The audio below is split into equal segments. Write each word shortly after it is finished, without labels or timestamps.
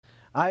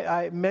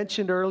I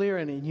mentioned earlier,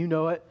 and you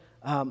know it,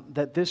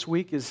 that this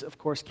week is, of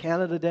course,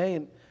 Canada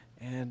Day,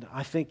 and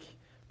I think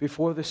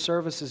before this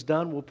service is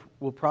done,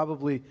 we'll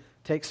probably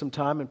take some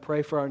time and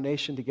pray for our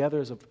nation together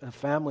as a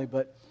family.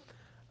 But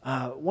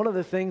one of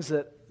the things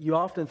that you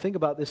often think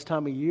about this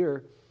time of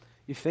year,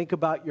 you think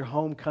about your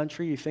home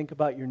country, you think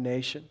about your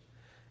nation.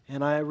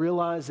 And I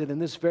realize that in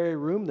this very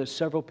room, there's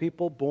several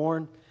people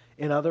born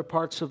in other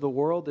parts of the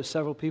world. There's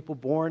several people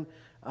born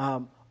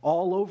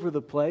all over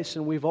the place,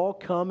 and we've all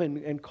come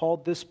and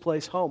called this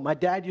place home. My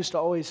dad used to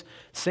always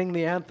sing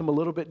the anthem a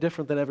little bit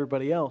different than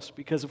everybody else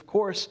because, of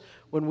course,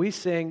 when we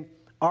sing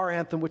our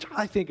anthem, which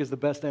I think is the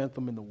best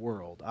anthem in the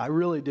world, I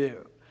really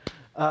do,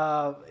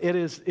 it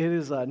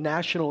is a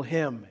national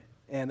hymn,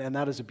 and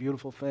that is a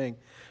beautiful thing.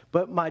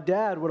 But my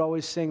dad would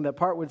always sing that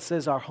part where it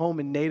says, our home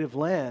and native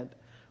land.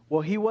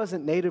 Well, he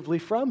wasn't natively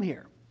from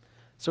here.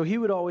 So he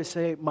would always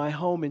say, my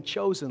home and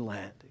chosen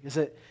land.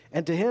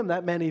 And to him,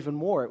 that meant even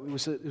more. It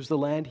was the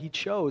land he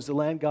chose, the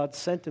land God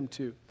sent him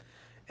to.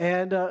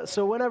 And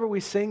so whenever we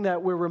sing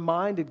that, we're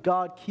reminded,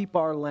 God, keep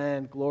our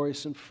land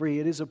glorious and free.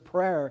 It is a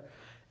prayer.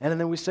 And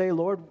then we say,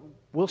 Lord,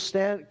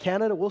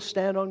 Canada, we'll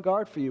stand on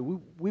guard for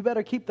you. We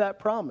better keep that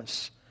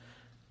promise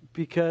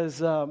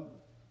because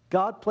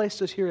God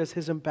placed us here as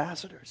his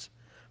ambassadors.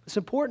 It's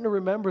important to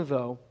remember,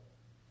 though,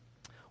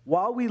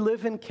 while we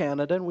live in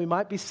Canada, and we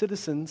might be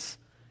citizens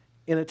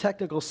in a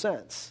technical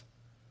sense,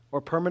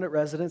 or permanent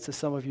residents, as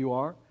some of you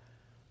are,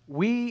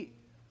 we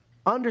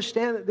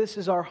understand that this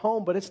is our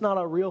home, but it's not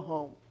our real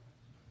home.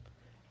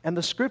 And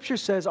the scripture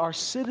says our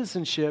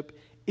citizenship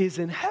is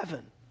in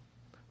heaven.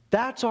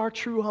 That's our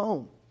true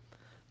home.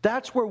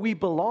 That's where we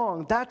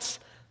belong. That's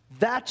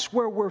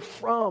where we're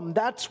from.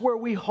 That's where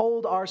we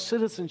hold our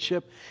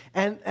citizenship.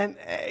 And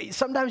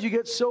sometimes you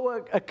get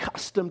so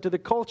accustomed to the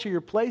culture you're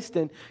placed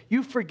in,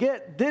 you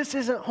forget, this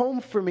isn't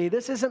home for me.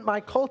 This isn't my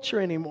culture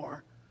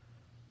anymore.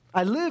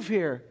 I live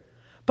here.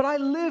 But I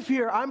live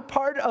here. I'm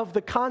part of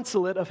the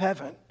consulate of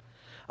heaven.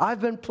 I've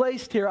been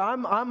placed here.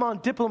 I'm on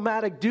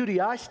diplomatic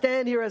duty. I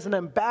stand here as an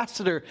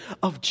ambassador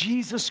of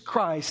Jesus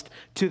Christ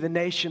to the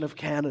nation of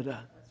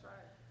Canada. That's right.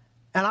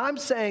 And I'm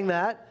saying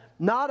that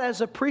not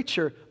as a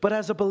preacher, but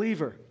as a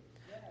believer.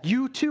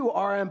 You too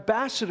are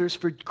ambassadors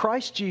for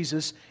Christ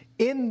Jesus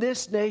in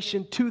this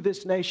nation, to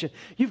this nation.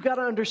 You've got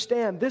to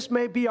understand, this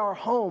may be our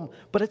home,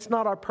 but it's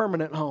not our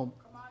permanent home.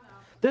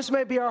 This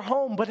may be our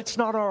home, but it's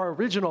not our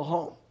original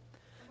home.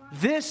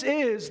 This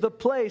is the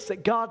place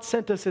that God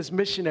sent us as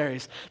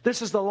missionaries.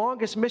 This is the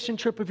longest mission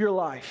trip of your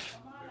life.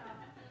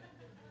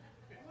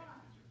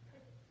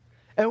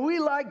 And we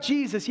like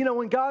Jesus. You know,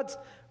 when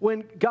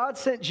God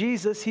sent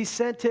Jesus, he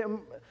sent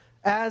him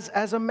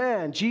as a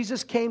man.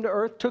 Jesus came to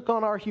earth, took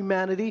on our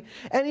humanity,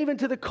 and even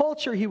to the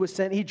culture he was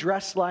sent, he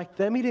dressed like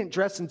them. He didn't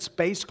dress in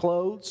space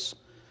clothes.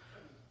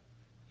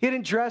 He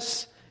didn't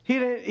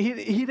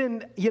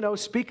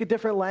speak a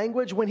different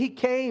language. When he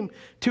came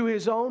to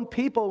his own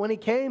people, when he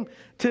came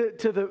to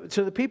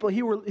the people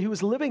he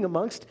was living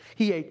amongst,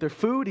 he ate their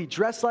food, he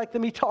dressed like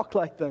them, he talked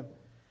like them.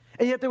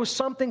 And yet there was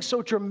something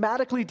so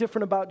dramatically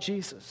different about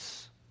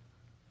Jesus.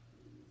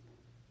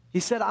 He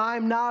said,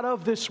 I'm not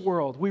of this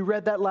world. We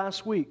read that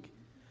last week.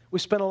 We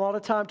spent a lot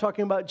of time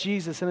talking about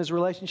Jesus and his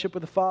relationship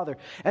with the Father.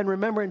 And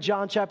remember in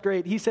John chapter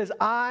 8, he says,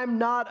 I'm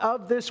not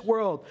of this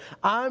world.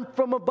 I'm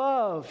from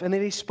above. And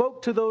then he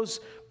spoke to those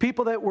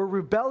people that were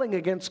rebelling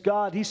against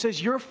God. He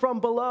says, you're from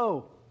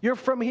below. You're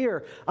from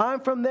here.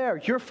 I'm from there.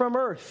 You're from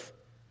earth.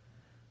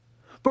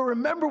 But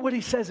remember what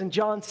he says in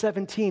John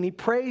 17. He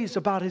prays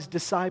about his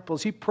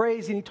disciples. He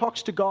prays and he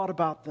talks to God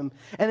about them.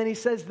 And then he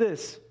says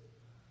this.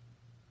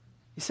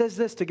 He says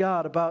this to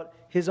God about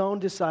his own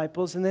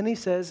disciples. And then he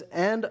says,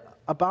 and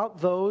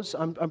about those,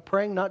 I'm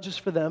praying not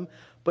just for them,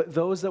 but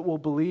those that will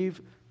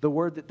believe the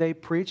word that they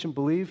preach and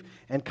believe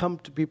and come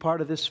to be part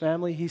of this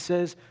family. He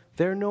says,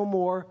 they're no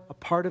more a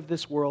part of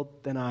this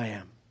world than I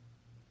am.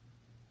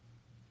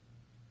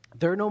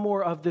 They're no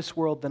more of this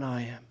world than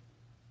I am.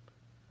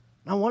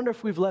 And I wonder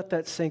if we've let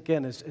that sink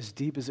in as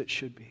deep as it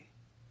should be.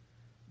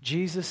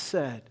 Jesus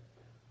said,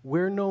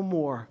 we're no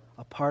more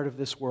a part of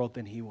this world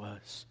than he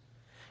was.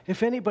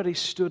 If anybody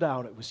stood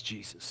out, it was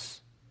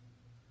Jesus.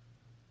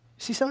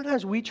 See,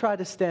 sometimes we try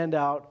to stand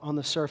out on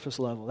the surface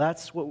level.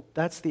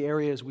 That's the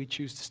areas we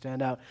choose to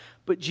stand out.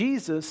 But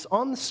Jesus,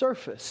 on the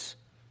surface,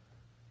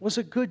 was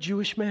a good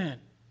Jewish man.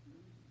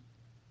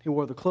 He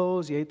wore the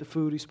clothes, he ate the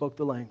food, he spoke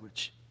the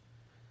language.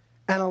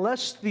 And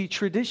unless the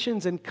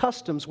traditions and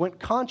customs went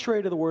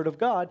contrary to the word of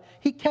God,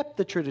 he kept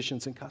the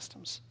traditions and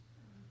customs.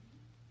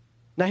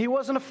 Now, he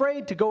wasn't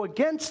afraid to go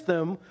against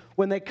them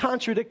when they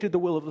contradicted the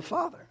will of the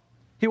Father.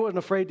 He wasn't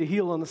afraid to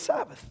heal on the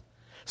Sabbath.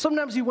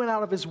 Sometimes he went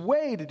out of his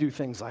way to do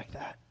things like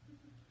that.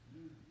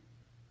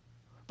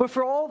 But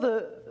for all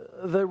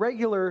the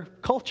regular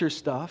culture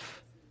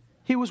stuff,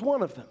 he was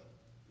one of them.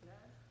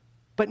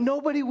 But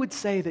nobody would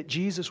say that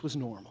Jesus was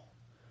normal.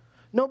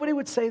 Nobody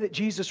would say that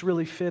Jesus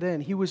really fit in.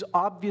 He was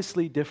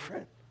obviously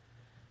different.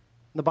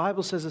 The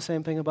Bible says the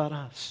same thing about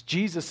us.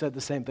 Jesus said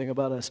the same thing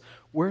about us.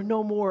 We're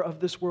no more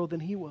of this world than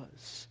he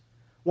was.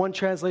 One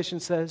translation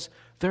says,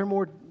 they're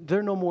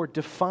no more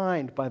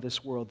defined by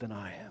this world than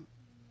I am.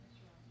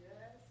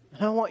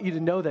 And I want you to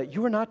know that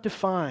you are not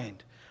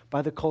defined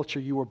by the culture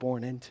you were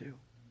born into.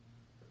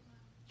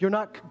 You're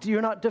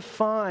not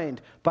defined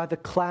by the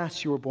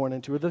class you were born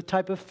into or the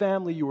type of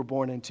family you were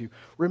born into.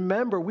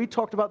 Remember, we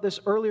talked about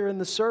this earlier in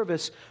the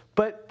service,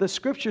 but the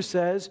scripture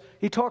says,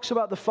 he talks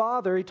about the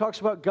Father, he talks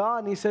about God,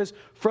 and he says,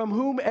 from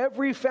whom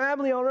every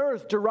family on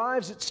earth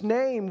derives its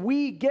name.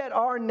 We get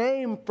our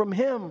name from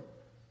him.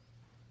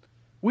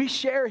 We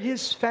share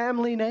his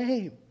family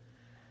name.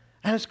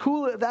 And it's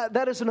cool,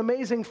 that is an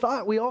amazing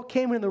thought. We all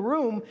came in the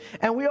room,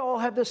 and we all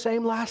have the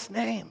same last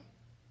name.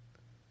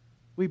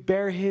 We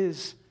bear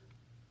his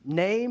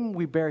name,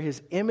 we bear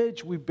his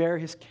image, we bear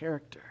his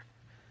character.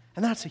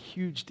 And that's a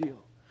huge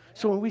deal.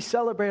 So when we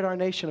celebrate our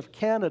nation of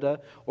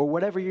Canada, or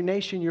whatever your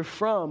nation you're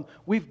from,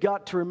 we've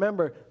got to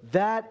remember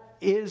that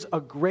is a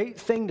great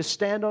thing to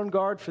stand on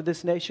guard for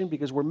this nation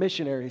because we're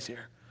missionaries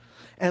here.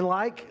 And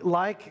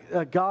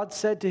like God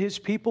said to his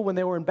people when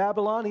they were in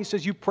Babylon, he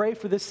says, you pray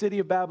for this city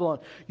of Babylon.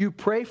 You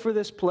pray for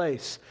this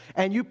place.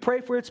 And you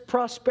pray for its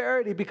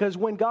prosperity because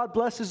when God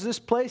blesses this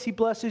place, he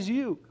blesses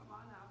you.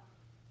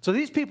 So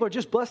these people are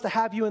just blessed to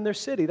have you in their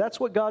city. That's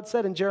what God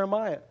said in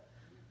Jeremiah.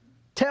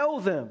 Tell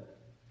them,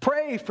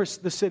 pray for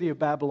the city of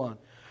Babylon.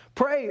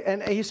 Pray,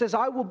 and he says,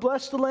 I will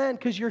bless the land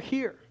because you're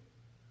here.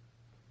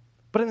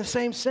 But in the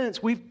same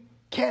sense, we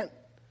can't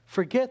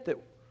forget that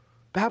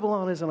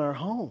Babylon isn't our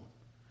home.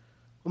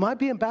 We might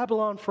be in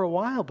Babylon for a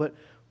while, but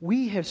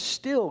we have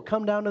still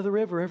come down to the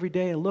river every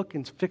day and look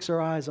and fix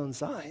our eyes on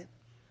Zion.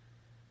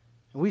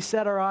 And we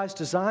set our eyes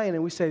to Zion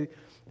and we say,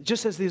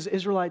 just as these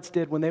Israelites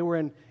did when they were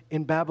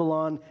in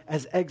Babylon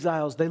as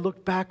exiles, they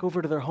looked back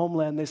over to their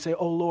homeland. They say,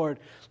 oh Lord,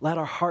 let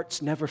our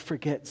hearts never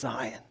forget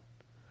Zion.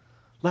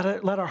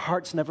 Let our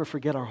hearts never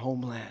forget our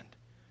homeland.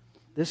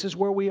 This is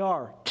where we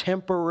are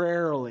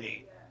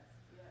temporarily.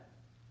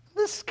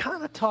 This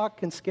kind of talk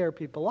can scare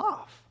people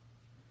off.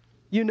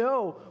 You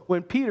know,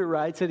 when Peter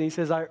writes it, he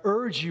says, I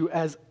urge you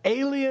as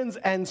aliens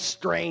and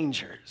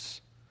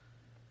strangers.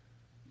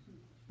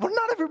 Well,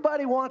 not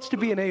everybody wants to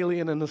be an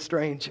alien and a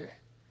stranger.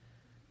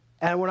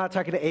 And we're not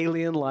talking to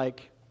alien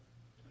like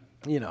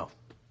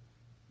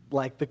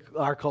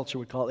our culture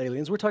would call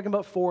aliens. We're talking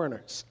about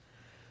foreigners.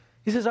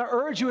 He says, I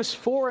urge you as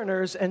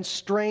foreigners and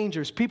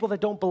strangers, people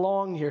that don't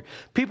belong here,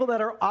 people that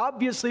are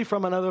obviously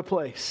from another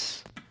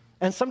place.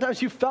 And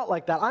sometimes you felt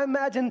like that. I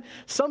imagine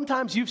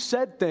sometimes you've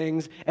said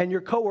things and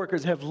your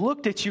coworkers have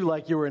looked at you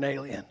like you were an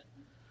alien.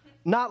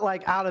 Not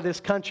like out of this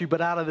country, but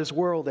out of this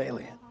world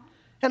alien.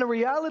 And in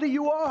reality,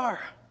 you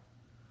are.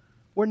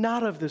 We're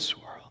not of this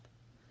world.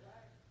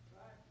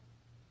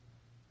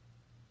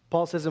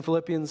 Paul says in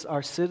Philippians,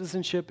 our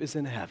citizenship is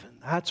in heaven.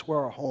 That's where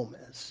our home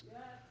is.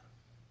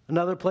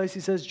 Another place he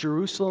says,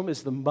 Jerusalem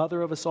is the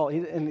mother of us all.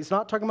 And he's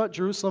not talking about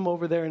Jerusalem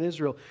over there in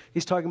Israel.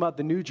 He's talking about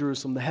the new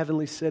Jerusalem, the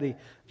heavenly city.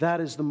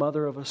 That is the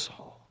mother of us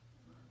all.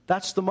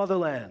 That's the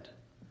motherland.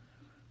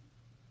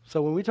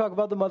 So when we talk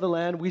about the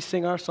motherland, we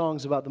sing our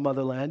songs about the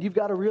motherland. You've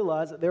got to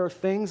realize that there are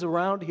things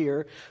around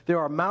here. There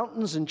are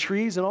mountains and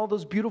trees and all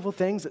those beautiful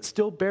things that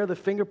still bear the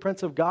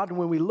fingerprints of God. And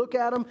when we look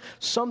at them,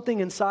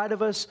 something inside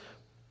of us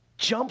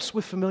jumps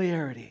with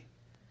familiarity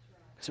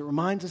because it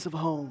reminds us of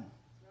home,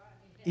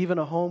 even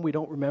a home we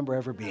don't remember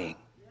ever being.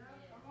 It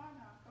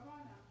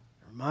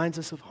reminds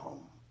us of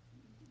home.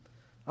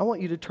 I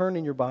want you to turn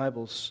in your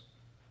Bibles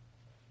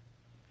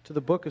to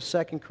the book of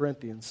 2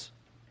 Corinthians.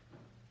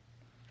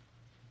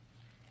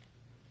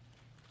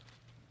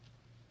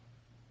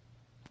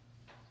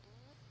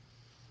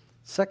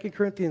 2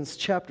 Corinthians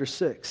chapter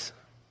 6.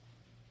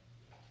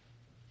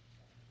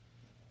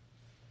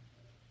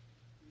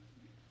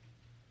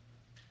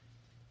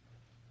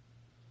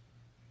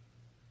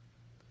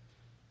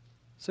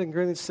 2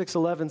 Corinthians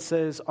 6:11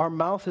 says, our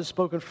mouth has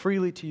spoken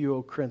freely to you,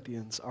 O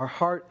Corinthians. Our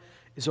heart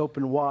is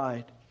open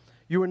wide.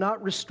 You are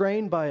not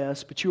restrained by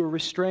us, but you are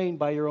restrained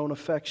by your own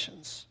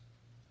affections.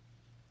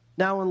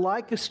 Now in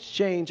like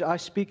exchange I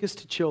speak as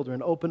to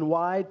children, open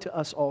wide to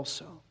us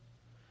also.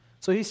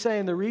 So he's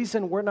saying the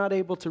reason we're not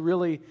able to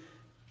really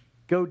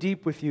go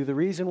deep with you, the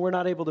reason we're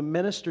not able to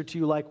minister to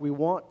you like we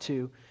want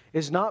to,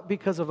 is not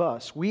because of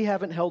us. We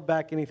haven't held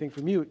back anything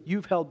from you.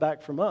 You've held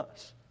back from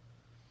us.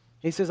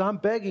 He says, I'm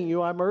begging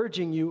you, I'm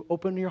urging you,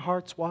 open your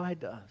hearts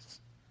wide to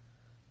us.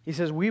 He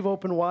says, we've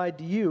opened wide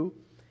to you.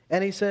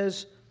 And he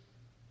says,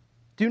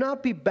 do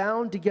not be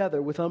bound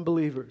together with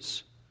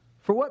unbelievers.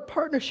 For what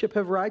partnership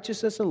have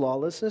righteousness and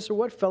lawlessness, or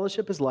what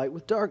fellowship is light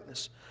with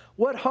darkness?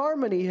 What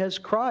harmony has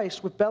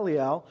Christ with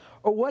Belial,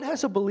 or what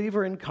has a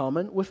believer in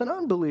common with an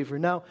unbeliever?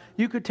 Now,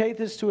 you could take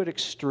this to an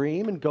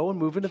extreme and go and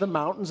move into the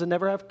mountains and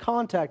never have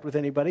contact with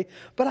anybody,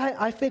 but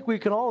I think we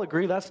can all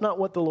agree that's not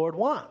what the Lord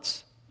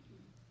wants.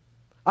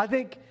 I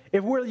think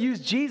if we'll use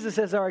Jesus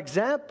as our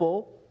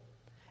example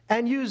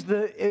and use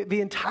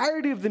the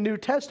entirety of the New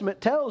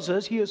Testament tells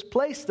us he has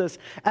placed us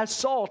as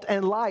salt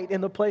and light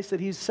in the place that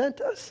he's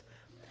sent us.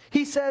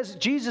 He says,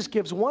 Jesus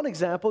gives one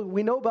example.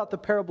 We know about the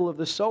parable of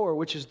the sower,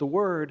 which is the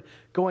word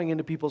going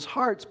into people's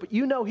hearts. But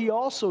you know he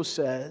also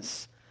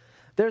says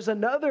There's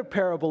another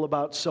parable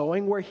about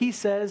sowing where he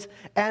says,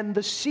 and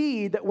the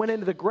seed that went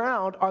into the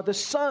ground are the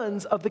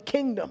sons of the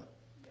kingdom,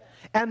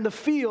 and the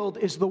field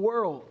is the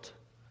world.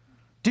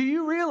 Do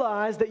you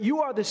realize that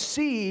you are the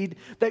seed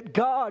that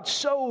God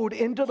sowed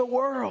into the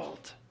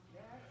world?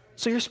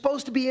 So you're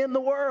supposed to be in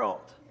the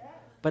world,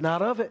 but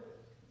not of it.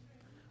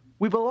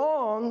 We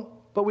belong,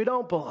 but we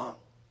don't belong.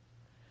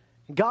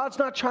 God's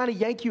not trying to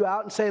yank you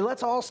out and say,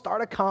 let's all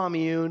start a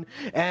commune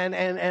and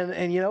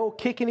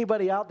kick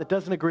anybody out that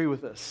doesn't agree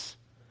with us.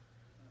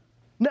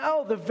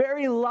 No, the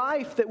very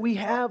life that we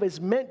have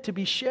is meant to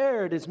be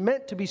shared, is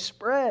meant to be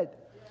spread.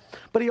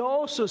 But he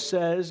also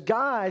says,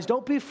 guys,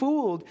 don't be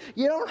fooled.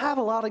 You don't have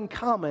a lot in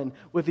common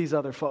with these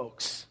other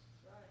folks.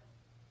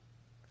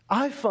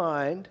 I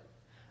find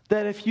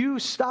that if you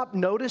stop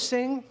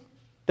noticing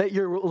that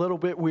you're a little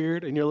bit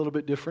weird and you're a little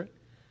bit different,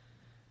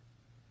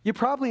 you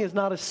probably is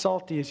not as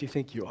salty as you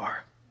think you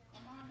are.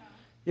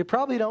 You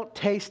probably don't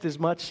taste as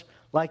much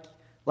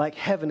like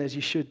heaven as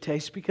you should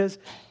taste because,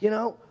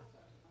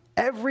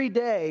 every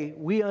day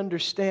we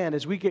understand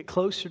as we get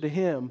closer to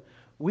him,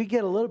 we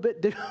get a little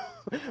bit,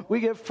 we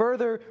get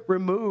further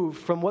removed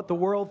from what the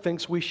world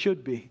thinks we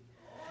should be.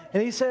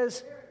 And he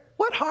says,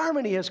 what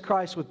harmony has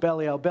Christ with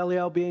Belial?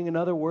 Belial being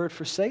another word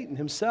for Satan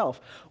himself.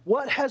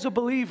 What has a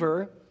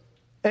believer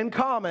in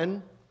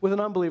common with an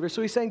unbeliever?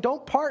 So he's saying,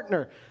 don't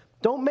partner.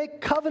 Don't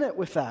make covenant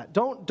with that.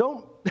 Don't,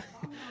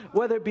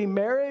 whether it be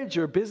marriage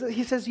or business.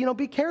 He says,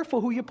 be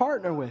careful who you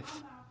partner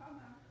with.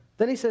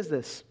 Then he says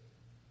this.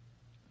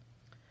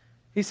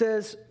 He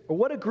says,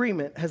 what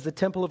agreement has the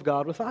temple of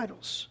God with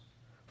idols?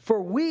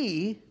 For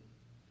we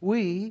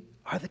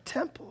are the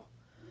temple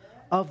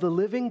of the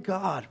living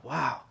God.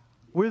 Wow.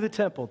 We're the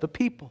temple. The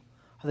people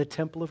are the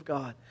temple of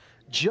God.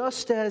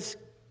 Just as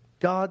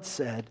God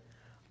said,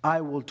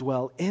 I will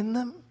dwell in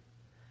them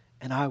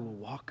and I will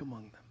walk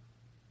among them.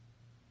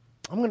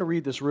 I'm going to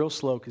read this real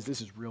slow because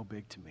this is real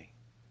big to me.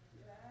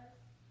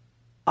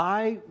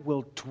 I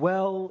will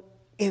dwell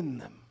in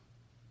them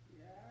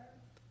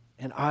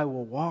and I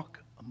will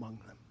walk among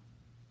them.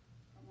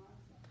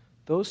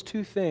 Those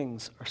two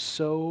things are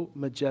so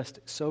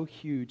majestic, so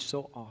huge,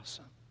 so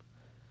awesome,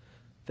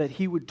 that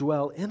he would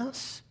dwell in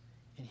us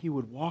and he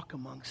would walk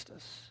amongst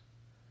us.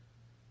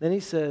 Then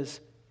he says,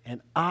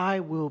 and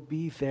I will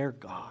be their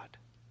God,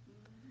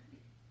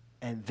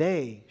 and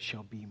they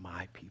shall be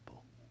my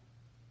people.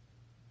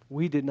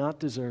 We did not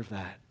deserve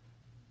that.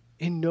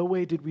 In no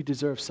way did we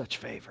deserve such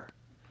favor.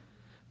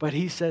 But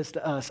he says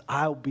to us,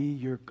 I'll be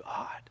your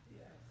God.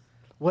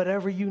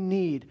 Whatever you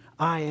need,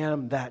 I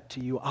am that to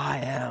you. I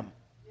am.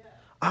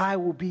 I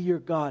will be your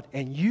God.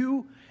 And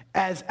you,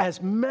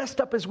 as messed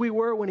up as we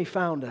were when he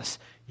found us,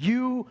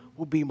 you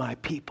will be my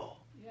people.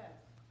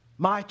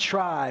 My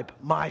tribe,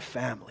 my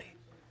family.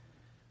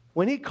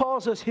 When he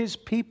calls us his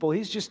people,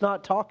 he's just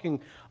not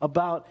talking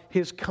about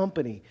his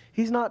company.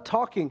 He's not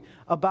talking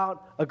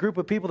about a group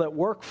of people that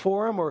work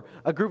for him or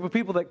a group of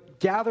people that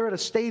gather at a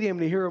stadium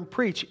to hear him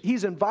preach.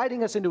 He's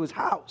inviting us into his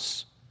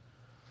house.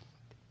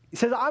 He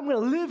says, I'm going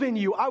to live in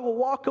you. I will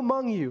walk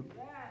among you.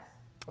 Yes.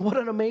 What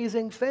an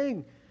amazing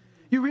thing.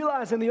 You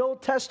realize in the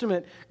Old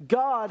Testament,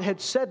 God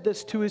had said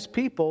this to his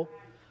people,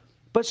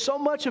 but so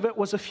much of it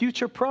was a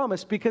future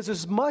promise because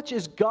as much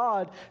as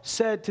God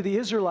said to the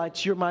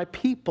Israelites, you're my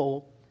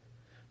people,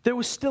 there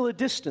was still a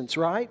distance,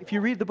 right? If you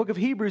read the book of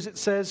Hebrews, it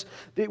says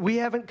that we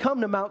haven't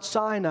come to Mount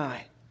Sinai.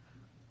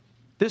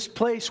 This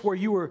place where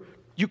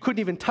you couldn't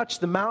even touch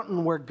the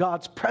mountain where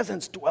God's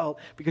presence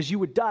dwelt because you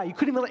would die. You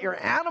couldn't even let your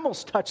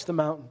animals touch the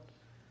mountain.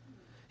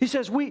 He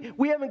says, we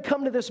haven't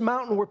come to this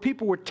mountain where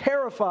people were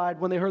terrified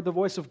when they heard the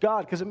voice of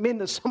God because it meant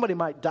that somebody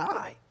might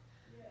die.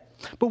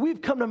 But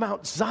we've come to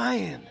Mount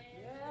Zion.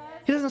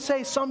 He doesn't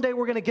say someday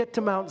we're going to get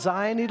to Mount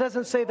Zion. He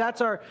doesn't say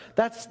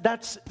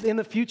that's in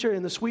the future,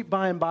 in the sweet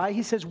by and by.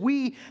 He says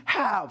we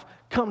have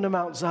come to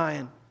Mount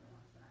Zion.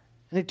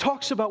 And he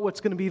talks about what's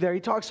going to be there. He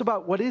talks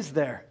about what is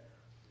there.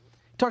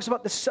 He talks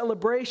about the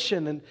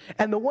celebration.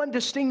 And the one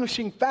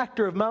distinguishing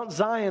factor of Mount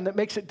Zion that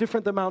makes it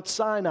different than Mount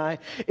Sinai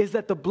is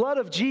that the blood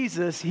of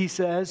Jesus, he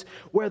says,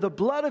 where the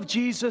blood of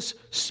Jesus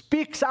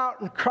speaks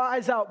out and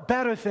cries out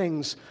better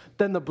things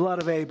than the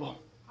blood of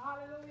Abel.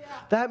 Hallelujah.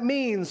 That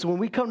means when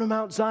we come to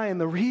Mount Zion,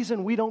 the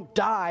reason we don't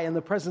die in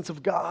the presence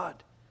of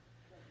God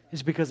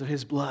is because of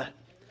his blood,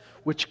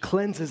 which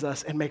cleanses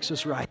us and makes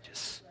us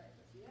righteous.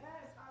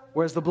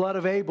 Whereas the blood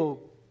of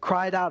Abel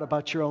cried out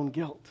about your own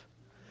guilt.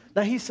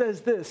 Now he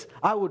says this,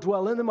 I will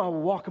dwell in them, I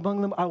will walk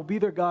among them, I will be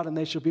their God, and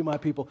they shall be my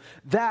people.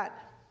 That,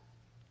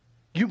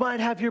 you might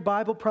have your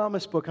Bible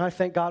promise book, and I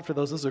thank God for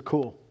those. Those are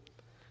cool.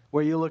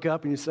 Where you look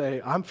up and you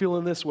say, I'm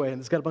feeling this way, and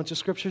it's got a bunch of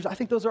scriptures. I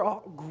think those are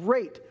all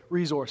great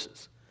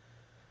resources.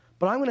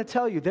 But I'm going to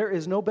tell you, there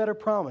is no better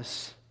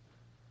promise.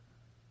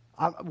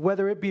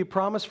 Whether it be a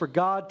promise for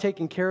God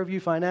taking care of you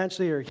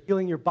financially or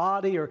healing your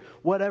body or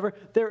whatever,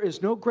 there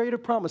is no greater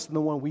promise than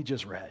the one we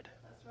just read.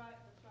 That's right.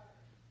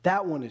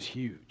 That one is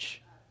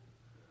huge.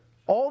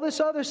 All this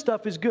other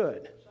stuff is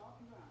good.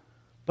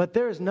 But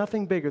there is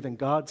nothing bigger than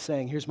God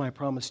saying, here's my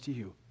promise to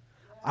you.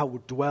 I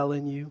will dwell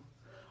in you.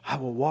 I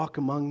will walk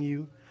among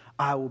you.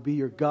 I will be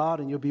your God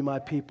and you'll be my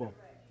people.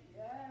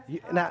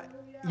 Now,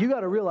 you got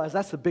to realize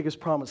that's the biggest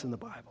promise in the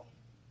Bible.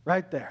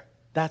 Right there.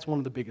 That's one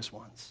of the biggest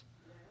ones.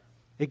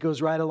 It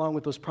goes right along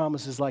with those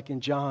promises like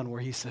in John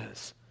where he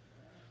says,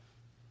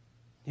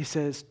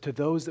 to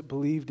those that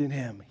believed in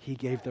him, he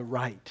gave the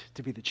right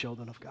to be the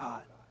children of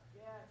God.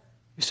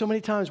 So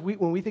many times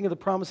when we think of the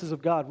promises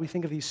of God, we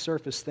think of these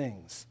surface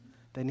things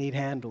that need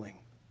handling.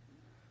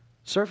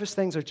 Surface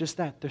things are just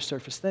that. They're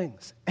surface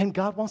things. And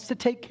God wants to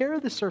take care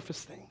of the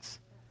surface things.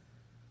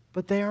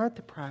 But they aren't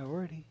the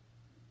priority.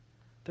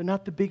 They're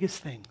not the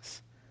biggest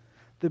things.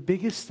 The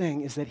biggest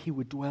thing is that he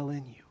would dwell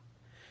in you.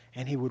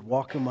 And he would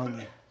walk among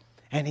you.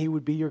 And he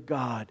would be your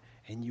God.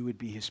 And you would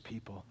be his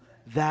people.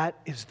 That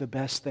is the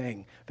best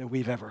thing that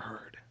we've ever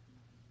heard.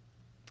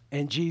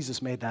 And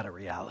Jesus made that a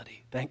reality.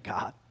 Thank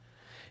God.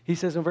 He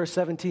says in verse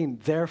 17,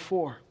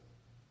 therefore,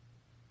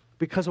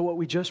 because of what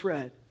we just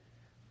read,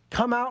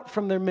 come out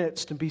from their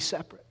midst and be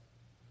separate,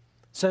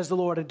 says the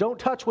Lord, and don't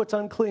touch what's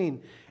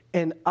unclean,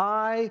 and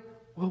I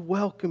will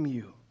welcome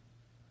you,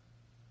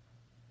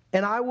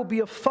 and I will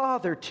be a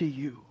father to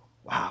you.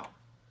 Wow.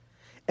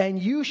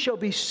 And you shall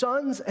be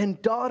sons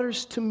and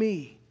daughters to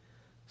me,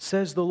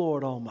 says the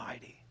Lord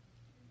Almighty.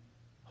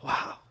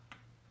 Wow.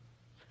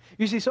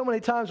 You see, so many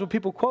times when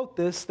people quote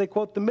this, they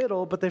quote the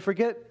middle, but they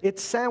forget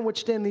it's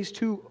sandwiched in these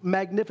two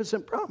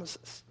magnificent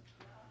promises.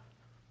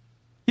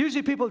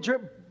 Usually people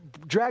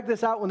drag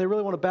this out when they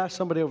really want to bash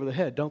somebody over the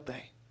head, don't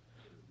they?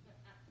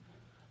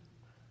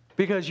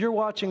 Because you're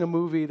watching a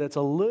movie that's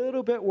a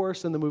little bit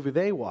worse than the movie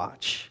they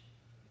watch.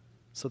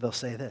 So they'll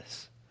say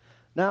this.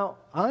 Now,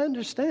 I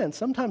understand.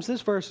 Sometimes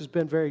this verse has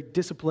been very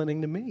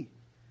disciplining to me.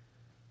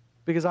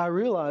 Because I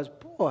realize,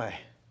 boy,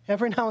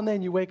 every now and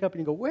then you wake up and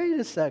you go, wait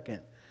a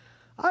second.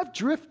 I've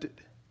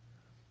drifted.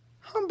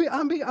 I'm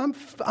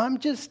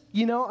just,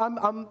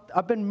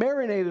 I've been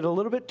marinated a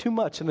little bit too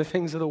much in the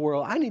things of the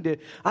world. I need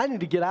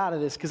to get out of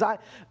this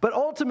but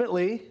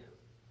ultimately,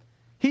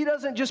 he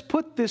doesn't just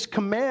put this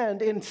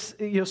command in,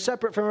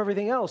 separate from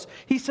everything else.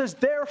 He says,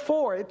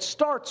 therefore, it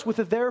starts with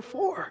a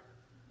therefore.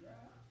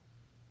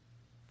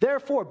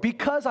 Therefore,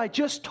 because I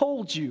just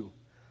told you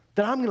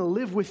that I'm going to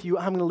live with you,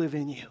 I'm going to live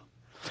in you.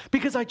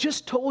 Because I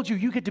just told you,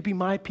 you get to be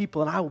my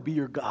people and I will be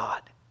your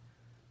God.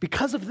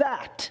 Because of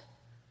that,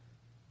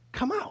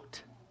 come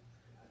out.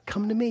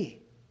 Come to me.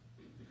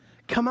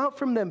 Come out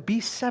from them. Be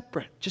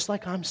separate, just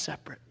like I'm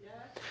separate.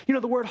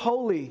 The word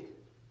holy,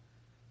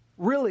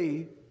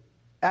 really,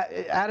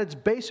 at its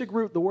basic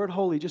root, the word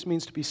holy just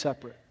means to be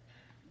separate.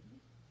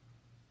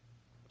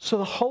 So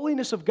the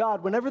holiness of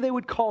God, whenever they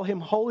would call him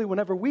holy,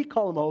 whenever we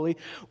call him holy,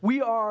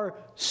 we are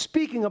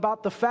speaking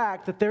about the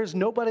fact that there's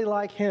nobody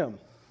like him.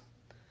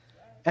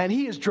 And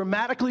he is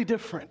dramatically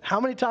different. How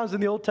many times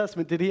in the Old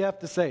Testament did he have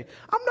to say,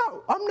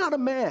 I'm not a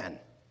man.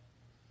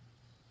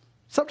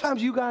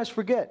 Sometimes you guys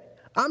forget,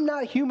 I'm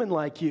not human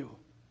like you.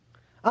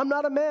 I'm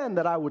not a man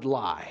that I would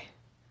lie,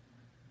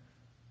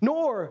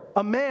 nor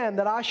a man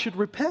that I should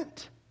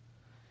repent.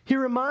 He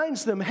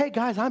reminds them, hey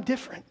guys, I'm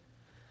different.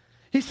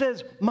 He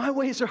says, my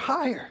ways are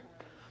higher.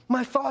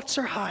 My thoughts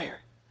are higher.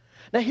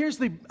 Now here's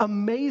the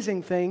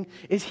amazing thing,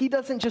 is he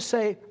doesn't just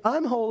say,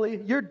 I'm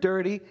holy, you're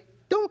dirty,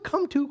 don't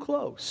come too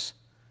close.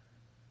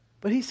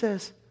 But he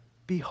says,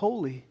 be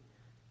holy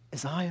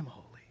as I am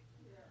holy.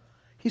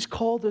 He's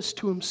called us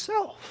to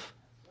himself.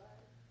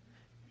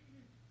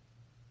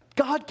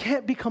 God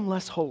can't become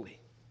less holy.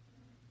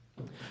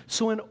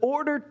 So in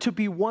order to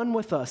be one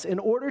with us, in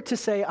order to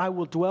say, I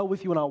will dwell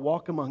with you and I'll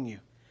walk among you,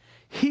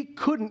 he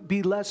couldn't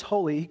be less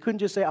holy. He couldn't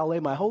just say, I'll lay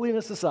my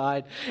holiness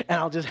aside and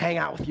I'll just hang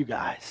out with you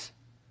guys.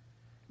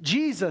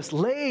 Jesus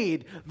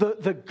laid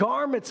the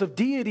garments of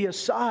deity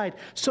aside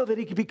so that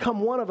he could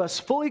become one of us,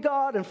 fully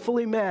God and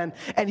fully man,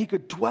 and he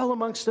could dwell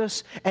amongst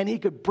us and he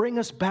could bring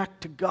us back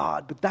to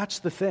God. But that's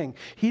the thing.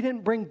 He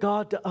didn't bring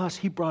God to us.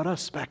 He brought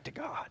us back to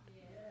God.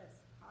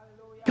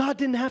 God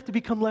didn't have to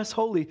become less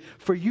holy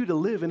for you to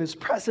live in his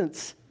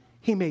presence.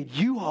 He made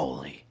you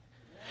holy.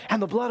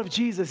 And the blood of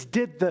Jesus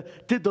did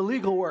the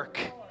legal work.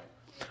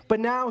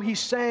 But now he's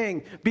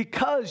saying,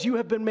 because you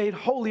have been made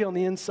holy on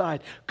the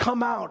inside,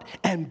 come out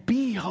and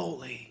be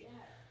holy.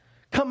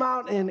 Come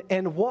out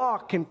and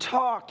walk and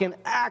talk and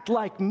act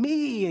like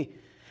me.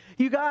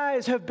 You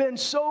guys have been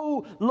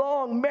so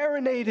long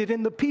marinated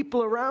in the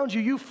people around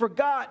you, you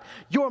forgot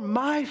you're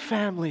my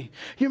family.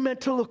 You're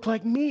meant to look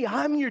like me.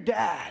 I'm your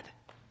dad.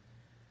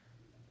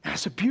 And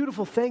it's a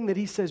beautiful thing that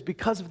he says,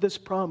 because of this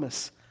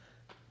promise,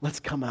 let's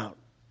come out.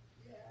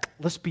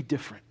 Let's be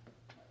different.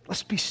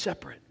 Let's be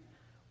separate.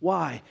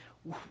 Why?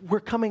 We're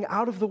coming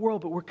out of the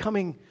world, but we're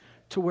coming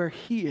to where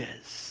he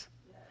is.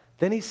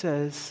 Then he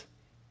says,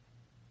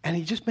 and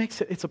he just makes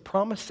it's a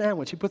promise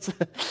sandwich. He puts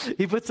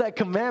that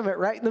commandment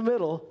right in the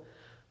middle,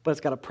 but it's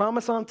got a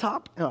promise on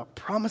top and a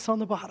promise on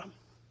the bottom.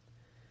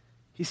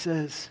 He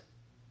says,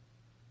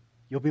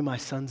 you'll be my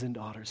sons and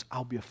daughters.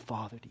 I'll be a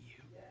father to you.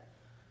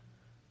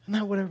 Isn't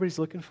that what everybody's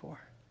looking for?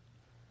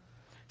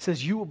 He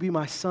says, you will be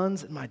my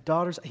sons and my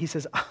daughters. He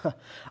says,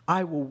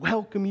 I will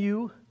welcome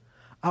you.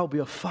 I'll be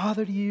a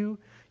father to you.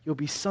 You'll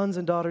be sons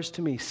and daughters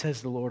to me,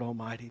 says the Lord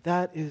Almighty.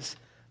 That is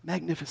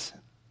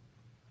magnificent.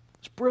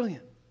 It's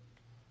brilliant.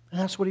 And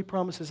that's what he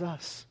promises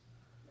us.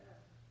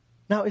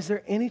 Now, is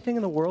there anything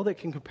in the world that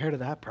can compare to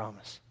that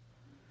promise?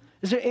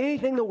 Is there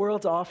anything the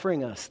world's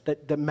offering us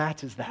that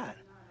matches that?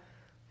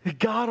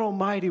 God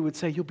Almighty would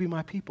say, you'll be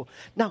my people.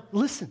 Now,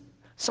 listen,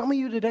 some of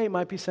you today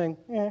might be saying,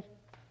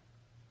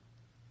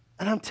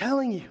 And I'm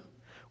telling you,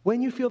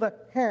 when you feel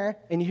that,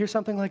 and you hear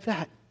something like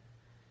that,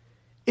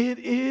 it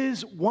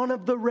is one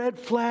of the red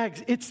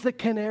flags. It's the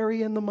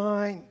canary in the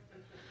mine.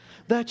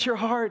 That your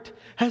heart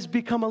has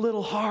become a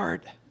little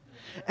hard.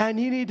 And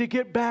you need to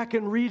get back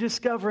and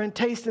rediscover and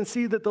taste and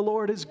see that the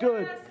Lord is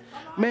good. Yes.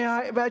 May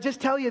I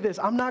just tell you this?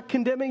 I'm not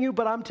condemning you,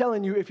 but I'm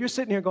telling you, if you're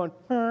sitting here going,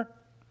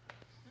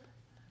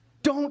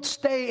 don't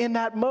stay in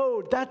that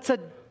mode. That's a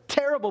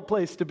terrible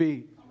place to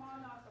be.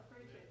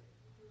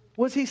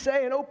 What's he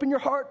saying? Open your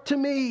heart to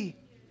me,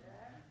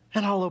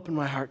 and I'll open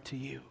my heart to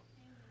you.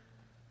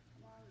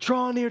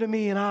 Draw near to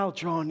me, and I'll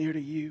draw near to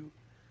you.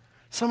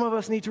 Some of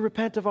us need to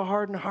repent of a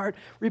hardened heart.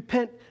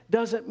 Repent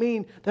doesn't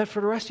mean that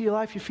for the rest of your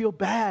life you feel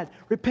bad.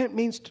 Repent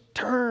means to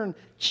turn,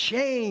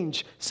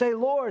 change. Say,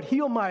 Lord,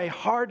 heal my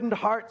hardened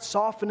heart,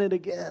 soften it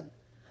again.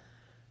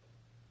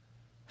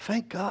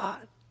 Thank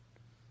God.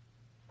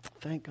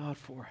 Thank God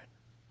for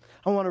it.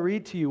 I want to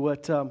read to you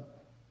what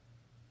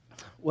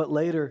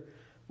later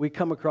we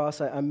come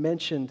across. I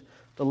mentioned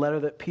the letter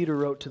that Peter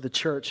wrote to the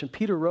church, and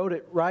Peter wrote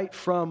it right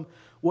from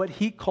what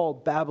he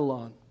called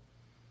Babylon.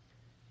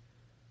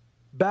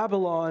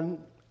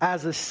 Babylon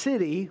as a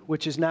city,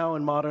 which is now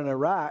in modern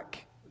Iraq,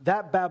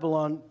 that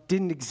Babylon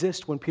didn't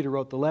exist when Peter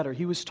wrote the letter.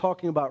 He was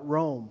talking about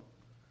Rome.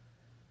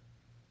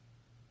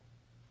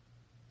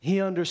 He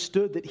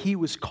understood that he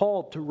was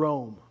called to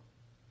Rome.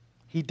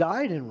 He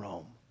died in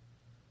Rome,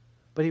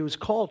 but he was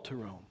called to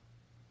Rome.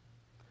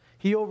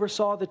 He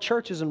oversaw the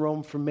churches in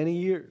Rome for many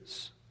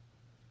years.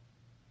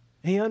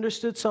 He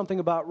understood something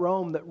about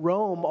Rome, that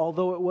Rome,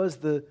 although it was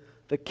the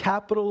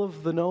capital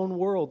of the known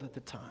world at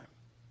the time,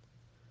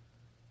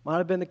 might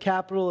have been the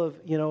capital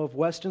of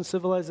Western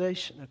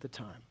civilization at the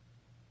time.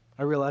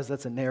 I realize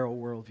that's a narrow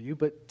worldview,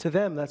 but to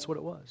them, that's what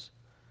it was.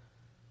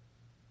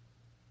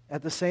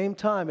 At the same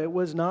time, it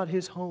was not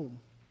his home.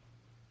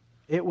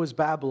 It was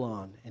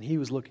Babylon, and he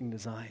was looking to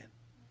Zion.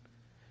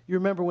 You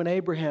remember when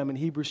Abraham in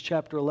Hebrews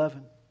chapter 11.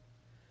 In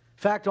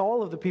fact,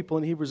 all of the people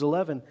in Hebrews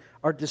 11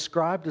 are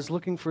described as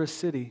looking for a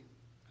city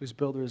whose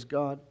builder is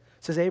God.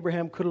 It says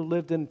Abraham could have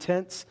lived in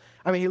tents.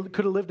 He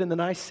could have lived in the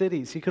nice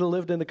cities. He could have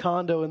lived in the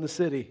condo in the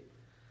city.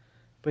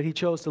 But he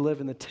chose to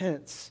live in the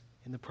tents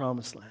in the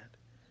promised land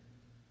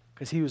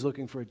because he was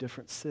looking for a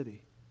different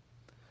city.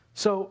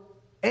 So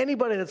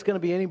anybody that's going to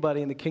be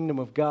anybody in the kingdom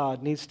of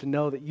God needs to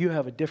know that you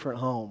have a different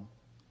home.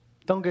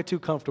 Don't get too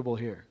comfortable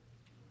here.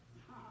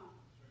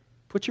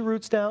 Put your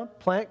roots down,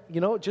 plant,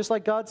 just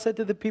like God said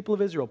to the people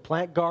of Israel,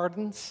 plant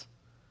gardens.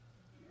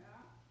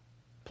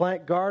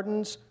 Plant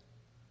gardens,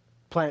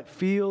 plant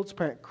fields,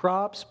 plant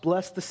crops,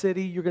 bless the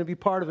city. You're going to be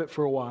part of it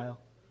for a while.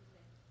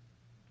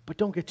 But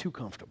don't get too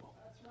comfortable.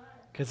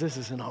 Because this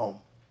isn't home.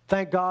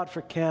 Thank God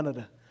for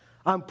Canada.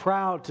 I'm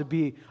proud to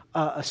be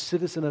a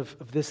citizen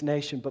of this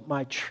nation, but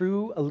my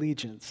true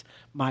allegiance,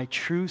 my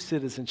true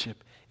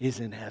citizenship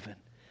is in heaven.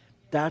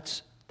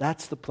 That's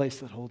the place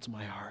that holds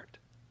my heart.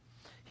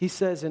 He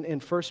says in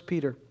 1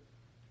 Peter,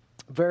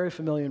 very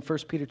familiar in 1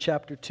 Peter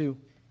chapter 2,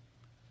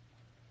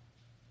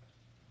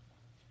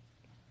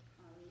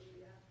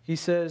 he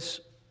says,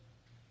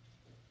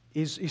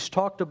 he's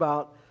talked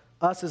about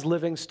us as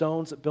living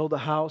stones that build a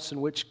house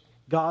in which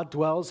God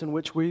dwells, in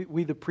which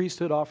we the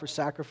priesthood, offer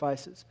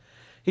sacrifices.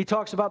 He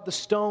talks about the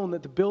stone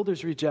that the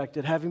builders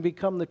rejected, having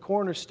become the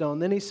cornerstone.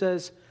 Then he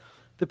says,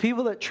 the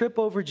people that trip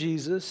over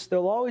Jesus,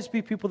 there'll always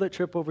be people that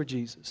trip over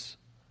Jesus.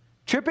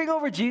 Tripping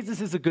over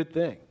Jesus is a good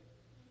thing.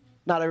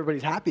 Not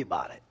everybody's happy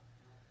about it.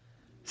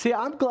 See,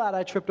 I'm glad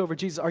I tripped over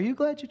Jesus. Are you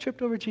glad you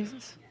tripped over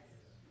Jesus?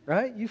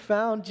 Right? You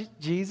found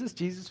Jesus.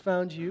 Jesus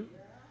found you.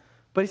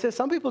 But he says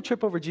some people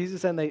trip over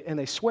Jesus and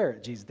they swear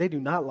at Jesus. They do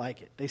not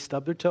like it. They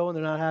stub their toe and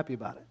they're not happy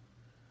about it.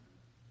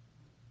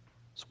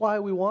 That's why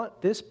we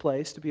want this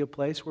place to be a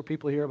place where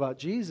people hear about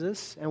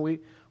Jesus, and we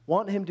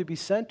want him to be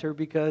center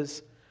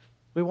because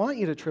we want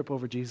you to trip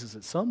over Jesus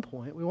at some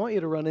point. We want you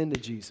to run into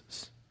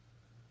Jesus.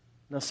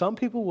 Now, some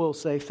people will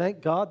say,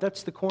 thank God,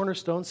 that's the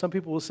cornerstone. Some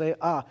people will say,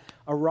 a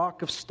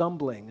rock of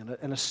stumbling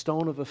and a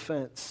stone of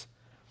offense.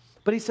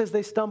 But he says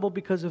they stumble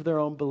because of their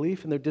own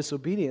belief and their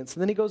disobedience.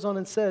 And then he goes on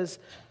and says,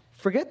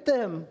 forget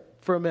them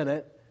for a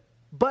minute,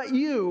 but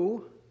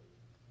you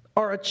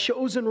are a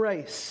chosen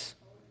race.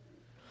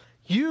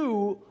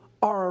 You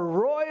are a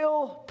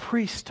royal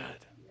priesthood.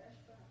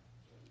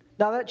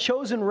 Now that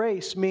chosen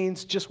race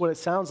means just what it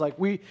sounds like.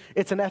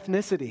 It's an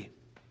ethnicity.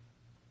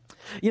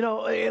 In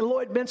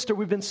Lloydminster,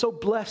 we've been so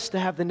blessed to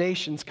have the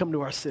nations come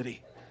to our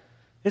city.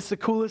 It's the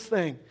coolest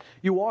thing.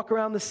 You walk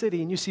around the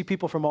city and you see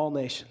people from all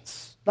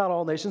nations. Not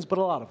all nations, but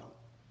a lot of them.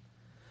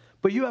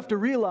 But you have to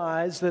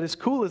realize that as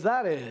cool as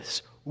that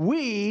is,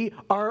 we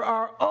are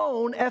our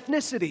own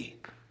ethnicity.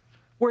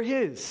 We're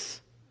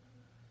his.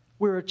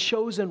 We're a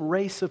chosen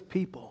race of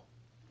people.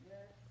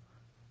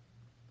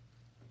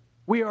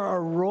 We are a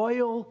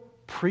royal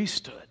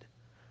priesthood.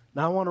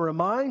 Now I want to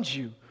remind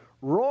you,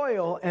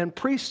 royal and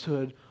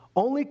priesthood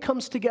only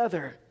comes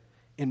together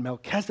in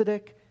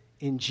Melchizedek,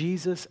 in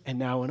Jesus, and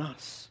now in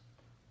us.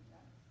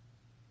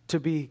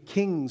 To be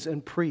kings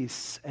and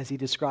priests, as he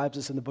describes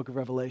us in the book of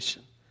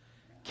Revelation.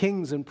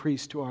 Kings and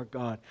priests to our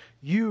God.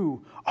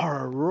 You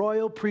are a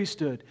royal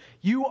priesthood.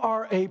 You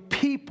are a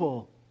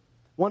people.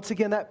 Once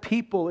again, that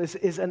people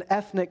is an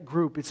ethnic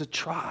group. It's a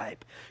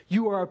tribe.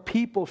 You are a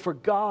people for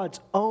God's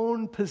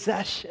own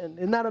possession.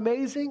 Isn't that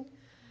amazing?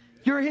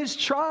 You're his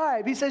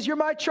tribe. He says, you're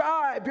my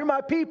tribe. You're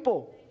my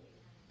people.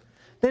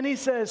 Then he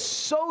says,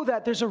 so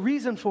that there's a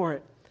reason for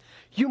it.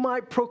 You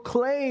might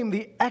proclaim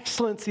the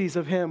excellencies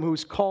of him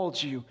who's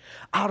called you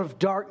out of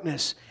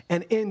darkness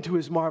and into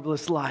his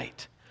marvelous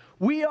light.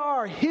 We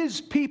are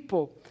his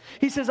people.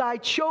 He says, I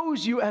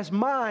chose you as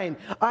mine.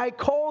 I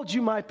called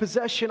you my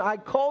possession. I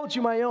called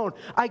you my own.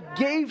 I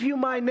gave you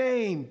my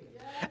name.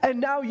 And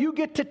now you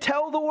get to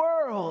tell the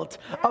world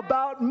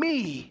about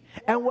me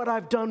and what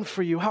I've done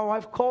for you, how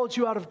I've called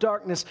you out of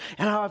darkness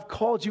and how I've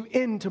called you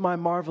into my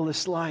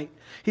marvelous light.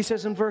 He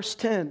says in verse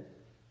 10,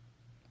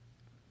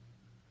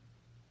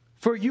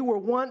 for you were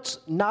once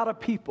not a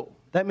people.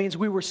 That means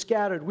we were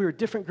scattered. We were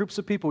different groups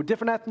of people,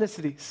 different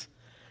ethnicities,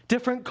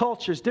 different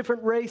cultures,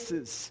 different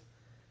races.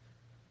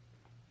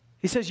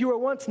 He says, you were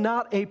once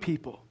not a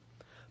people,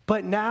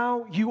 but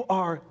now you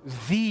are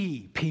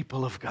the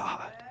people of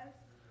God.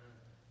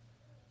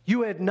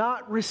 You had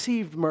not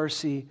received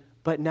mercy,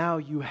 but now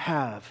you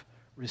have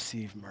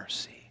received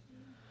mercy.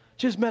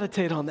 Just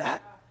meditate on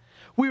that.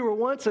 We were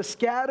once a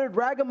scattered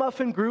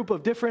ragamuffin group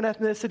of different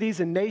ethnicities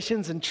and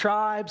nations and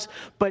tribes,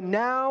 but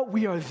now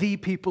we are the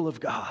people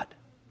of God.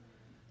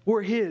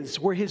 We're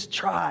his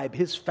tribe,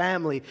 his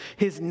family,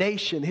 his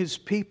nation, his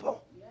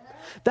people.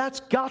 That's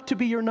got to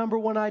be your number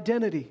one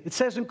identity. It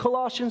says in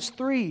Colossians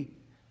 3,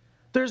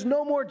 there's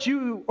no more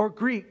Jew or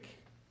Greek.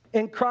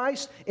 In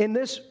Christ, in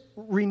this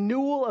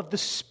renewal of the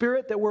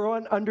Spirit that we're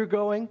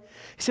undergoing,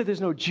 he said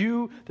there's no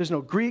Jew, there's no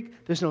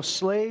Greek, there's no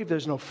slave,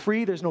 there's no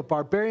free, there's no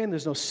barbarian,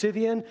 there's no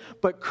Scythian,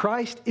 but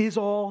Christ is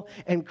all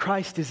and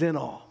Christ is in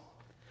all.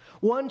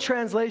 One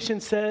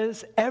translation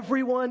says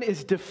everyone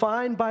is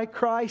defined by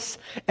Christ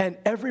and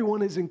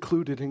everyone is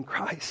included in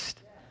Christ.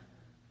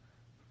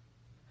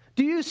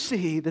 Do you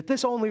see that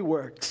this only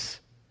works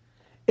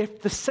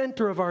if the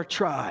center of our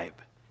tribe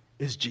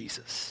is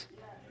Jesus?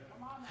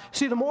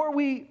 See, the more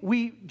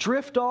we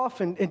drift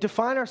off and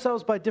define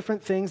ourselves by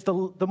different things,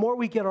 the more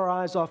we get our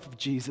eyes off of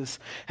Jesus,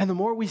 and the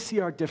more we see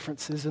our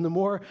differences, and the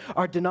more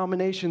our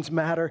denominations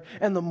matter,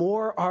 and the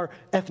more our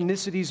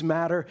ethnicities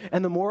matter,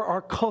 and the more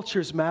our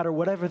cultures matter,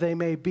 whatever they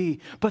may be.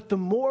 But the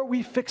more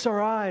we fix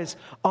our eyes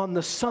on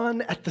the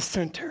Son at the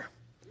center,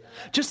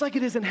 just like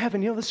it is in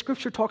heaven. You know, the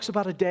scripture talks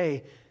about a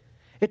day.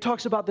 It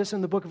talks about this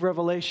in the book of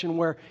Revelation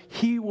where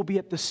he will be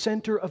at the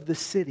center of the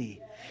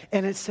city.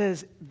 And it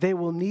says, they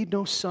will need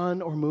no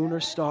sun or moon or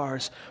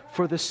stars,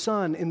 for the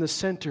sun in the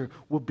center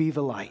will be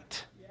the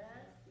light.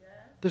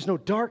 There's no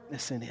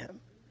darkness in him.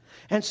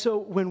 And so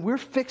when we're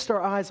fixed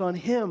our eyes on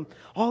him,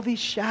 all these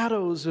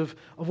shadows of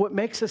what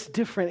makes us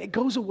different, it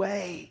goes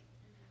away.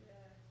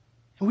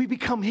 And we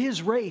become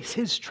his race,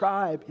 his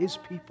tribe, his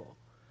people.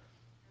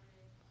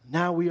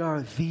 Now we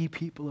are the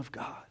people of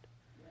God.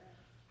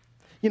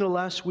 You know,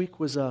 last week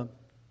was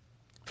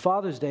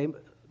Father's Day.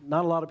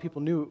 Not a lot of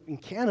people knew in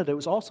Canada it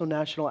was also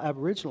National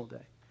Aboriginal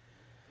Day.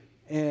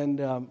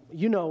 And,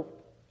 you know,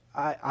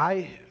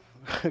 I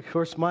of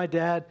course, my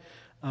dad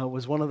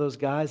was one of those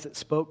guys that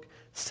spoke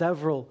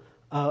several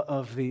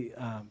of the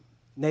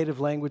native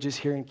languages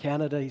here in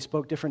Canada. He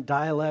spoke different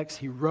dialects.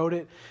 He wrote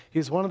it. He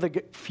was one of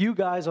the few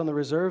guys on the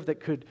reserve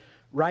that could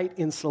write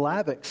in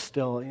syllabics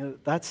still. You know,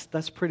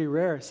 that's pretty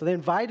rare. So they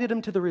invited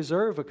him to the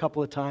reserve a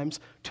couple of times,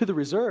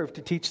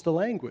 to teach the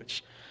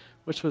language,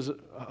 which was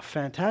a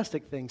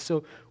fantastic thing.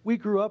 So we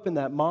grew up in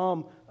that.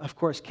 Mom, of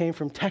course, came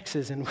from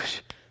Texas and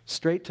was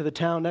straight to the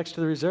town next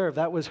to the reserve.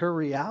 That was her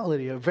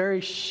reality, a very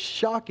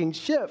shocking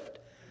shift.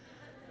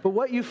 But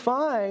what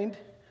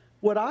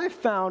I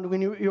found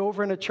when you're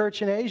over in a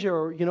church in Asia,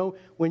 or, you know,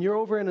 when you're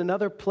over in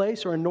another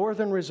place or a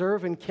northern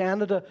reserve in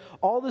Canada,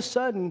 all of a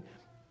sudden,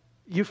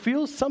 you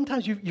feel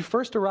sometimes you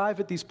first arrive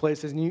at these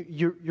places and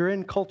you're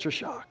in culture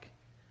shock.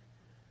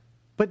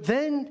 But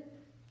then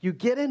you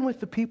get in with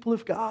the people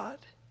of God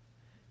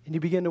and you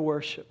begin to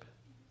worship.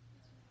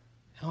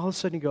 And all of a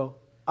sudden you go,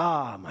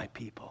 my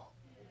people.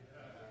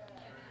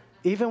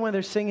 Even when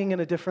they're singing in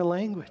a different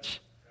language.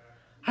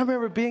 I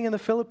remember being in the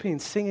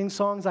Philippines singing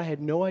songs I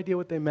had no idea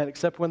what they meant,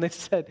 except when they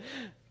said,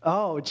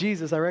 oh,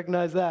 Jesus, I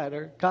recognize that.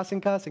 Or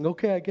kasing,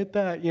 okay, I get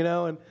that, you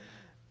know. And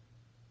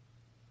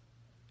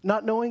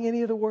not knowing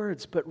any of the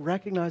words, but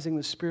recognizing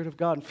the Spirit of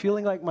God and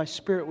feeling like my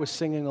spirit was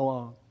singing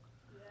along.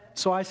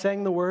 So I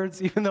sang the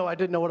words, even though I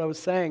didn't know what I was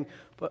saying,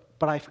 but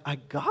I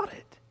got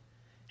it.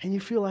 And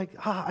you feel like,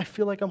 I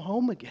feel like I'm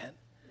home again.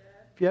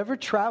 If you ever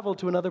traveled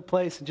to another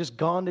place and just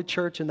gone to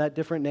church in that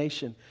different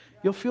nation,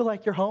 you'll feel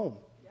like you're home.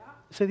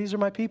 Say, these are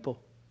my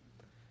people.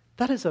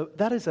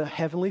 That is a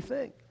heavenly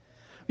thing.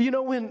 You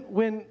know,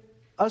 when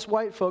us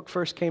white folk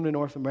first came to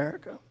North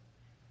America,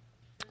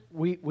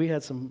 we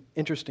had some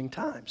interesting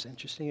times,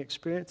 interesting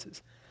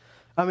experiences.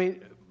 I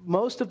mean,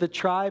 most of the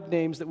tribe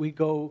names that we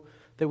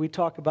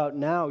talk about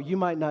now, you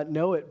might not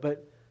know it,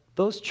 but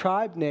those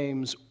tribe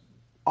names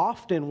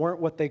often weren't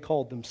what they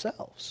called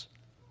themselves.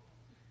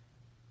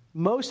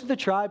 Most of the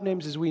tribe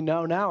names as we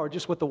know now are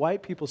just what the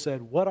white people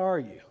said, what are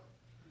you?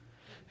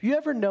 Have you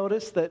ever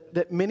noticed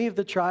that many of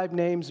the tribe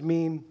names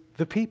mean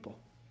the people?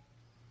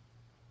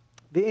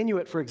 The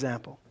Inuit, for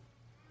example.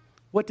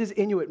 What does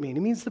Inuit mean?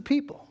 It means the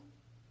people.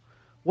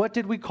 What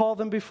did we call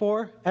them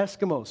before?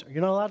 Eskimos.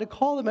 You're not allowed to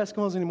call them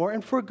Eskimos anymore,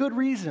 and for a good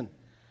reason.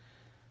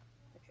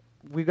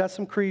 We've got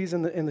some Crees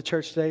in the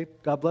church today.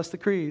 God bless the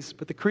Crees.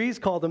 But the Crees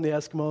called them the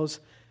Eskimos,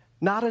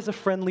 not as a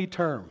friendly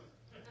term.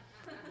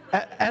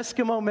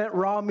 Eskimo meant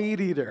raw meat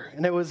eater,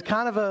 and it was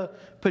kind of a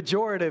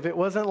pejorative. It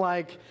wasn't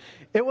like,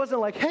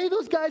 hey,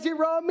 those guys eat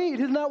raw meat.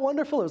 Isn't that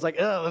wonderful? It was like,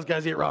 oh, those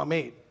guys eat raw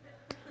meat.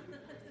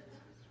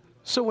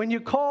 So when you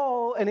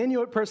call an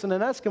Inuit person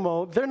an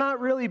Eskimo, they're not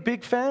really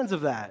big fans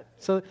of that.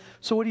 So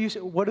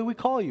what do we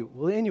call you?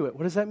 Well, Inuit.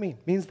 What does that mean?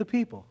 It means the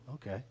people.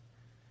 Okay.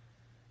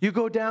 You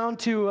go down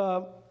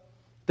to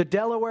the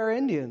Delaware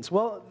Indians.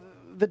 Well,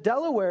 the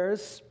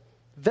Delawares,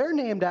 they're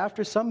named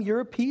after some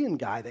European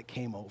guy that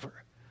came over.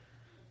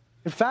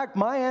 In fact,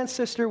 my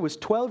ancestor was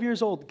 12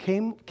 years old,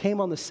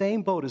 came on the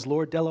same boat as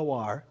Lord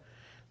Delaware.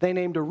 They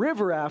named a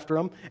river after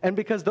him, and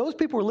because those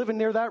people were living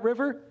near that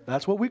river,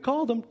 that's what we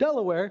called them,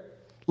 Delaware.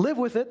 Live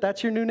with it,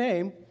 that's your new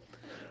name.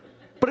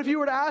 But if you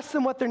were to ask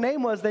them what their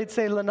name was, they'd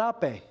say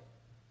Lenape.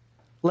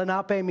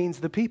 Lenape means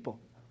the people.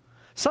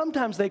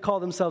 Sometimes they call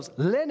themselves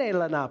Lene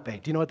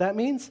Lenape. Do you know what that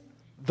means?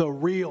 The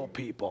real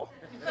people.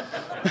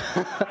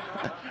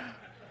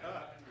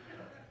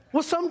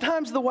 Well,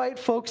 sometimes the white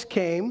folks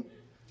came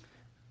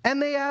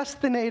and they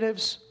asked the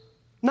natives,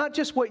 not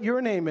just what your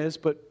name is,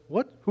 but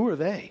who are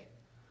they?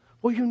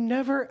 Well, you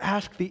never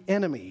ask the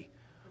enemy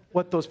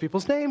what those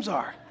people's names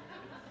are.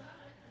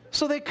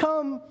 So they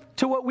come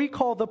to what we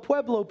call the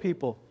Pueblo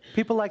people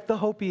like the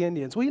Hopi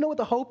Indians. Well, you know what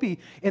the Hopi,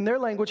 in their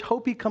language,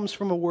 Hopi comes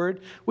from a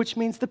word which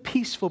means the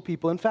peaceful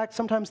people. In fact,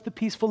 sometimes the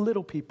peaceful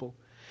little people.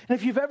 And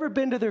if you've ever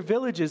been to their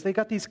villages, they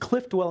got these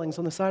cliff dwellings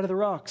on the side of the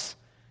rocks.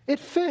 It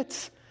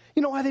fits.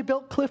 You know why they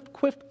built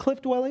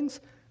cliff dwellings?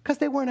 Because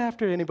they weren't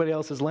after anybody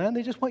else's land.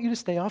 They just want you to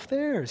stay off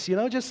theirs.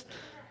 Just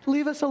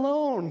leave us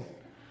alone.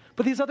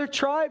 But these other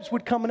tribes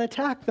would come and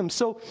attack them.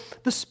 So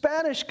the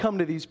Spanish come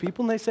to these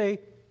people and they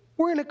say,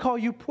 we're going to call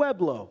you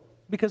Pueblo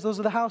because those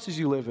are the houses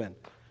you live in.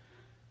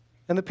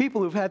 And the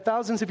people who've had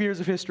thousands of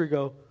years of history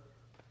go,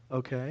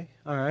 okay,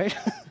 all right.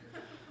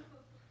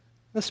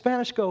 The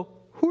Spanish go,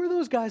 who are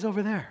those guys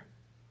over there?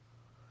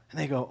 And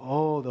they go,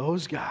 oh,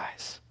 those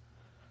guys.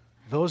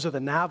 Those are the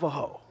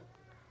Navajo.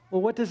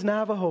 Well, what does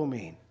Navajo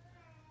mean?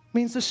 It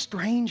means the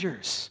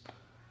strangers.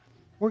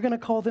 We're going to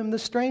call them the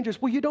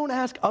strangers. Well, you don't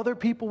ask other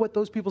people what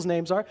those people's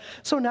names are.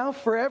 So now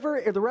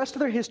forever, the rest of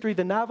their history,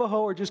 the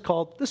Navajo are just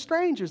called the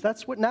strangers.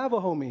 That's what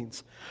Navajo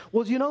means.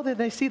 Well, you know that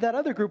they see that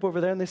other group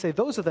over there and they say,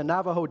 those are the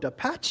Navajo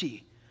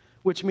Dapache,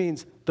 which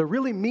means the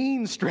really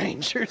mean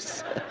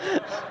strangers.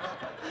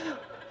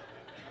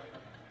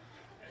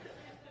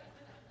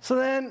 So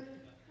then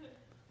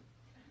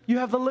you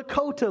have the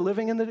Lakota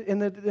living in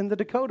the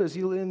Dakotas,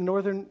 in the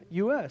northern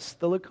U.S.,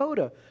 the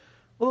Lakota.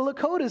 Well, the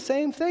Lakota,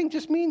 same thing,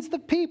 just means the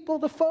people,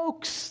 the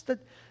folks. That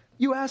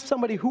you ask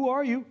somebody, who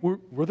are you?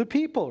 We're the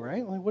people,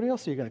 right? Like, what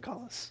else are you going to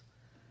call us?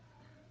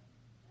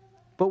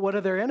 But what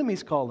do their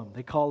enemies call them?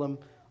 They call them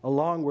a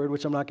long word,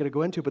 which I'm not going to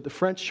go into, but the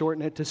French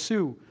shorten it to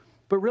Sioux.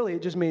 But really,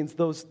 it just means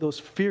those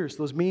fierce,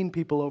 those mean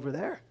people over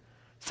there.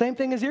 Same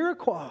thing as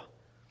Iroquois.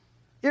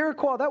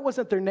 Iroquois, that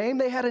wasn't their name.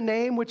 They had a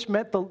name which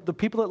meant the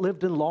people that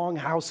lived in long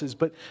houses.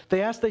 But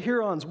they asked the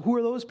Hurons, who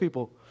are those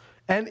people?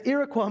 And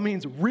Iroquois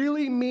means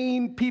really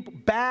mean people,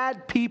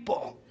 bad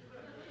people.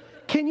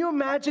 Can you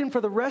imagine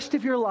for the rest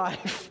of your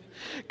life,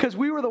 because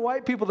we were the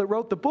white people that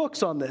wrote the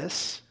books on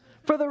this,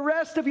 for the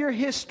rest of your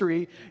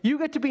history, you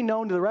get to be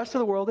known to the rest of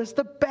the world as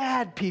the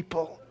bad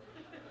people.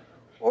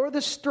 Or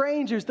the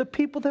strangers, the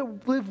people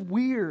that live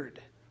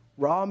weird,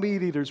 raw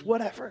meat eaters,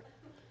 whatever.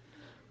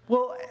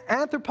 Well,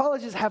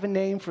 anthropologists have a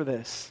name for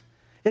this.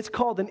 It's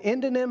called an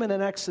endonym and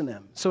an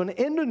exonym. So an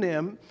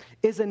endonym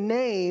is a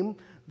name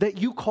that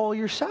you call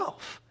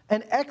yourself.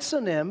 An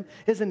exonym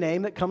is a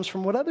name that comes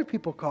from what other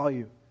people call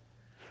you.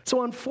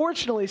 So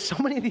unfortunately, so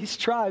many of these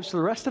tribes, for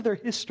the rest of their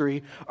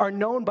history, are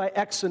known by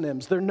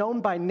exonyms. They're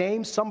known by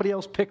names somebody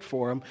else picked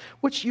for them,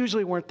 which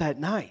usually weren't that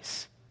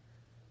nice.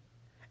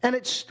 And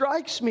it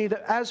strikes me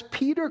that as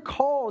Peter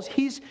calls,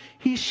 he's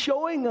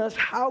showing us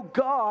how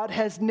God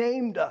has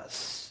named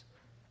us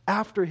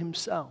after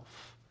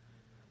himself.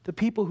 The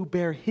people who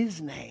bear his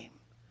name,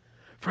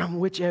 from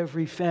which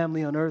every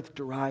family on earth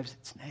derives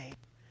its name.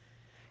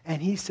 And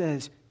he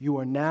says, you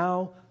are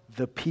now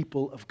the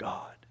people of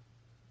God.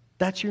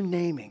 That's your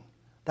naming.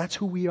 That's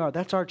who we are.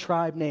 That's our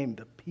tribe name,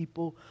 the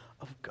people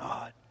of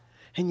God.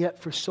 And yet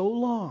for so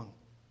long,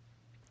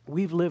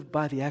 we've lived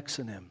by the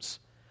exonyms.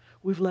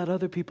 We've let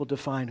other people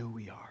define who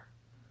we are.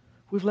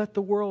 We've let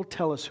the world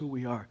tell us who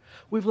we are.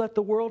 We've let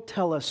the world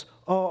tell us,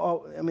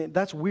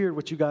 that's weird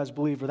what you guys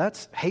believe, or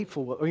that's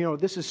hateful, or,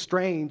 this is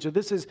strange, or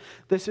this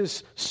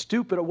is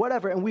stupid, or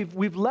whatever. And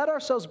we've let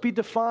ourselves be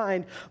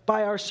defined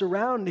by our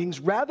surroundings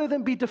rather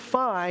than be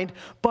defined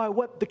by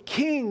what the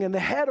king and the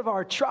head of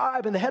our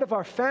tribe and the head of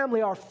our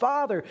family, our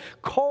Father,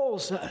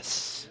 calls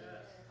us.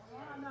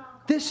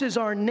 This is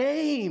our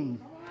name,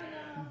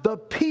 the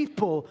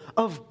people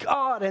of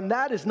God, and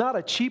that is not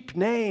a cheap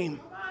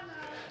name.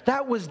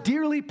 That was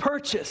dearly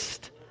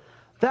purchased.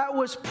 That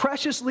was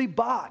preciously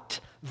bought.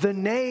 The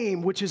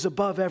name which is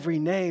above every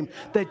name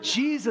that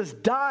Jesus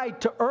died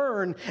to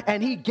earn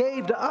and he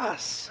gave to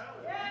us.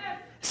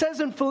 It says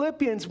in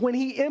Philippians, when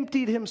he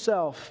emptied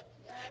himself,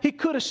 he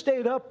could have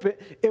stayed up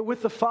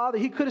with the Father.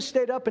 He could have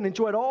stayed up and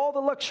enjoyed all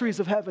the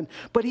luxuries of heaven.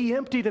 But he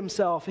emptied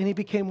himself and he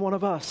became one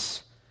of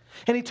us.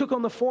 And he took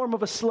on the form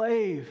of a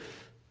slave.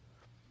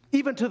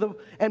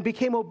 And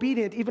became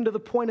obedient even to the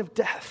point of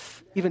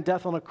death, even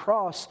death on a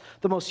cross,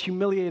 the most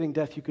humiliating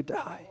death you could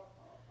die.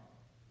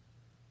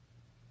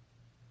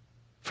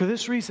 For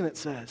this reason, it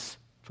says,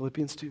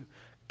 Philippians 2,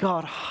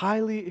 God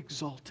highly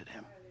exalted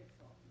him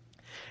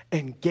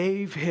and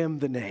gave him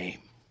the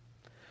name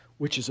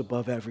which is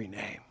above every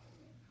name.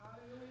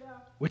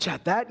 Which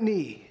at that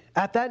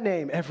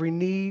name, every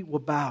knee will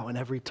bow and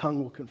every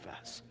tongue will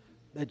confess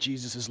that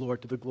Jesus is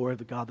Lord to the glory of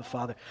the God the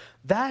Father.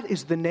 That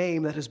is the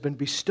name that has been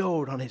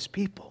bestowed on his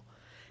people.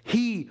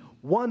 He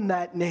won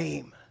that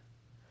name.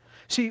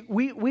 See,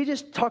 we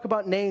just talk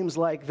about names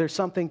like there's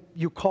something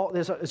you call,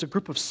 there's a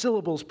group of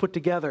syllables put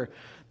together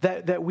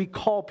that we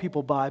call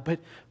people by.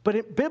 But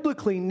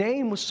biblically,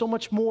 name was so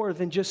much more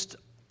than just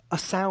a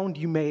sound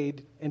you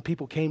made and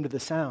people came to the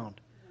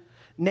sound.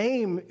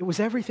 Name, it was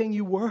everything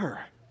you were.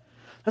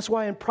 That's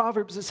why in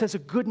Proverbs it says a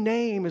good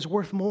name is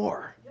worth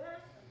more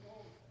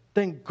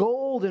than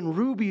gold and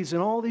rubies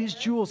and all these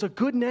jewels. A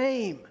good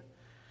name.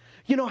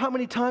 You know how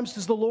many times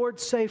does the Lord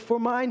say, for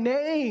my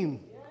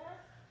name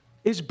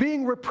is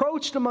being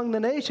reproached among the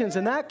nations,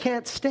 and that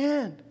can't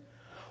stand.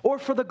 Or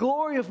for the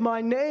glory of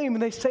my name,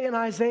 and they say in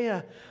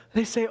Isaiah,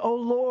 they say, oh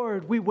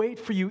Lord, we wait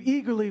for you,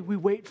 eagerly we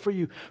wait for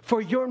you. For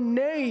your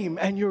name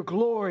and your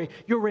glory,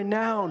 your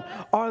renown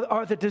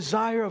are the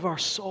desire of our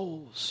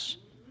souls.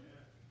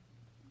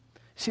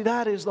 See,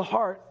 that is the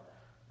heart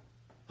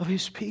of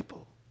his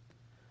people.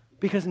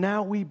 Because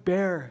now we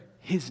bear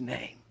his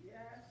name.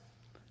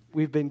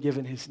 We've been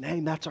given his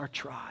name. That's our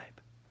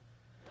tribe.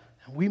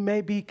 And we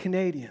may be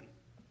Canadian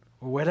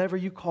or whatever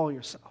you call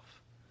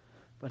yourself.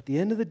 But at the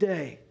end of the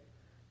day,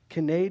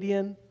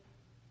 Canadian,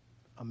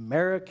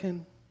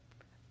 American,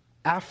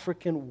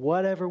 African,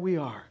 whatever we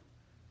are,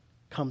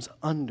 comes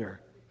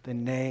under the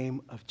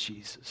name of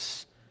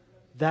Jesus.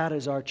 That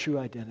is our true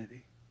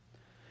identity.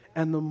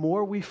 And the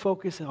more we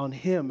focus on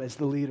him as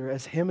the leader,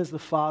 as him as the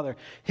Father,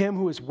 him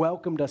who has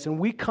welcomed us, and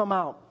we come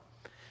out.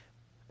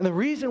 And the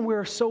reason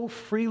we're so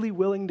freely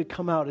willing to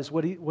come out is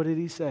what did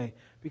he say?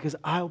 Because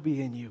I'll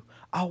be in you.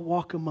 I'll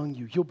walk among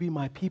you. You'll be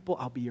my people.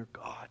 I'll be your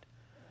God.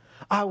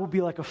 I will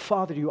be like a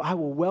father to you. I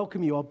will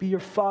welcome you. I'll be your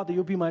father.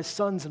 You'll be my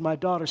sons and my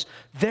daughters.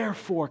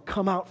 Therefore,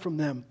 come out from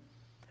them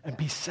and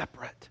be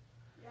separate.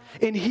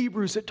 In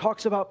Hebrews, it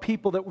talks about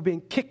people that were being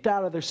kicked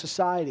out of their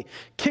society,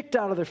 kicked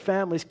out of their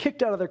families,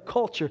 kicked out of their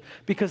culture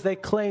because they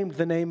claimed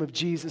the name of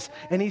Jesus.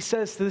 And he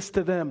says this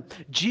to them,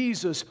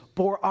 Jesus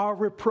bore our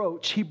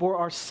reproach. He bore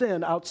our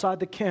sin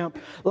outside the camp.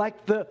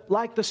 Like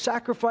the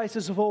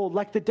sacrifices of old,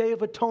 like the Day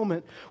of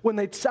Atonement, when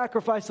they'd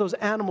sacrifice those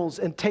animals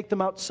and take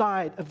them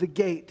outside of the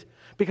gate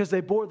because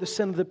they bore the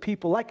sin of the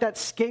people. Like that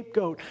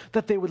scapegoat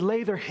that they would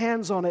lay their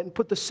hands on it and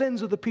put the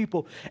sins of the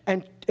people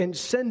and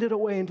send it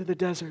away into the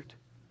desert.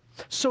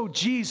 So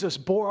Jesus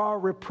bore our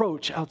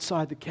reproach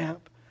outside the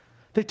camp.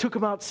 They took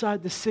him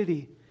outside the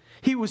city.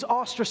 He was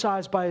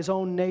ostracized by his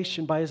own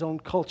nation, by his own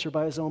culture,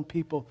 by his own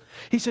people.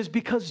 He says,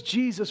 because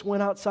Jesus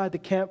went outside the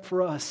camp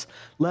for us,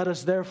 let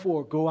us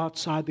therefore go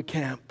outside the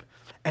camp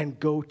and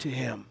go to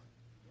him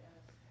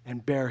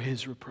and bear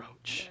his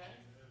reproach.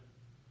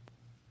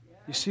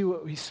 You see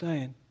what he's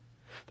saying?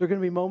 There are going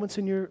to be moments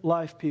in your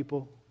life,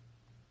 people,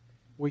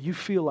 where you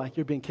feel like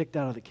you're being kicked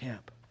out of the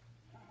camp.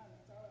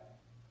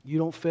 You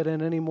don't fit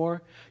in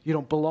anymore. You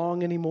don't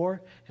belong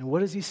anymore. And what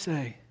does he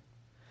say?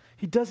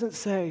 He doesn't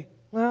say,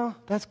 well,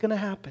 that's going to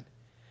happen.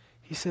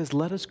 He says,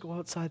 let us go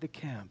outside the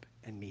camp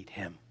and meet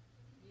him.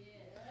 Yes.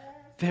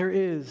 There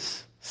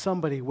is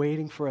somebody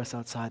waiting for us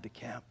outside the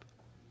camp.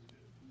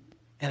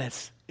 And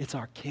it's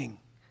our King.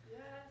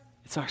 Yes.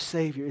 It's our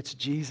Savior. It's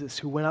Jesus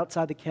who went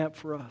outside the camp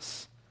for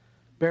us,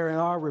 bearing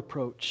our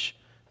reproach.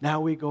 Now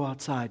we go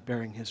outside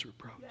bearing his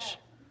reproach. Yes.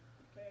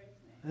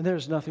 And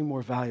there's nothing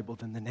more valuable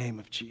than the name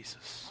of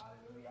Jesus.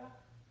 Hallelujah.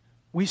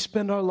 We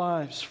spend our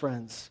lives,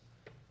 friends,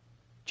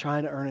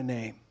 trying to earn a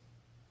name.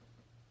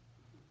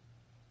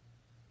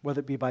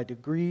 Whether it be by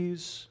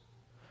degrees,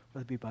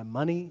 whether it be by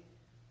money,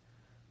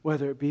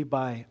 whether it be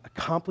by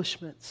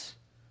accomplishments,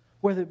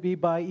 whether it be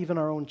by even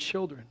our own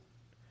children.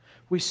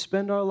 We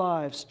spend our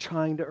lives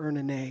trying to earn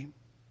a name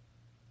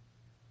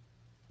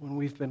when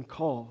we've been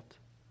called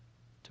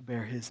to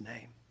bear his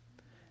name.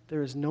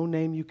 There is no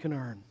name you can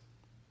earn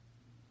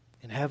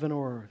in heaven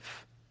or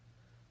earth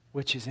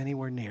which is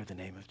anywhere near the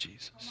name of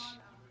Jesus.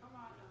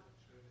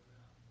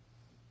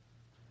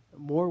 The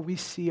more we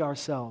see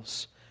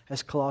ourselves,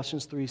 as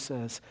Colossians 3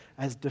 says,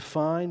 as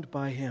defined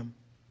by him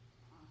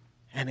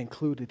and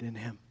included in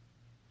him,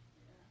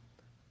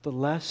 the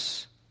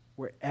less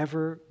we're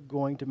ever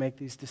going to make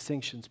these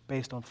distinctions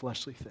based on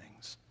fleshly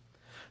things.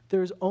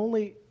 There's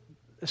only,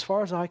 as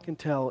far as I can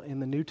tell in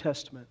the New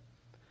Testament,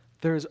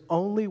 there's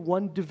only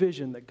one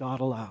division that God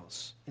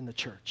allows in the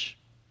church.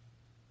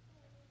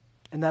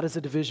 And that is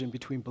a division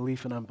between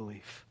belief and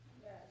unbelief.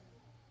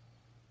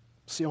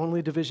 It's the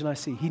only division I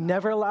see. He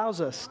never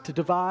allows us to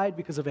divide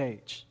because of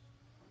age.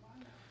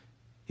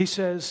 He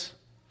says,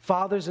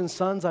 fathers and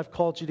sons, I've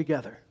called you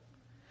together.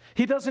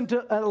 He doesn't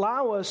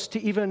allow us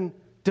to even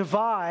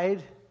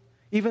divide,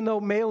 even though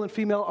male and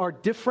female are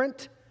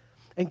different,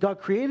 and God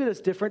created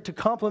us different to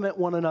complement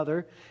one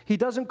another. He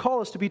doesn't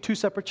call us to be two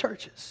separate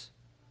churches.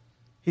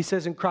 He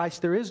says in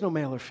Christ there is no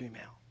male or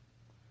female.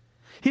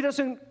 He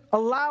doesn't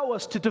allow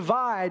us to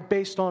divide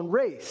based on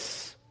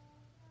race.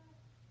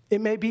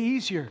 It may be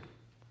easier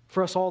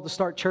for us all to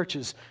start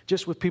churches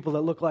just with people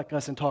that look like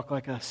us and talk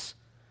like us.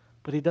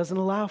 But he doesn't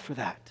allow for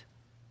that.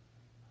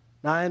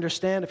 Now, I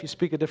understand if you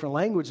speak a different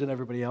language than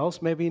everybody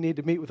else, maybe you need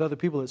to meet with other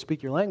people that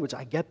speak your language.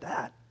 I get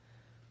that.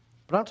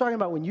 But I'm talking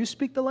about when you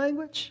speak the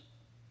language,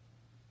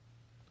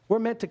 we're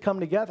meant to come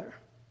together.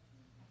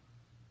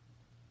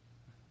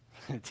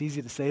 It's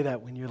easy to say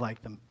that when you're like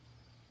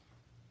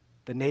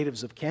the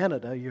natives of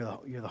Canada,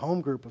 you're the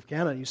home group of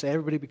Canada. You say,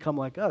 everybody become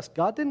like us.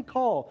 God didn't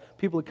call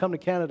people to come to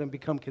Canada and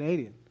become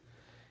Canadian.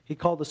 He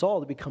called us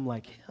all to become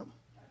like him.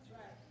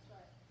 That's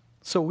right.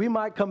 So we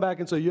might come back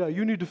and say, yeah,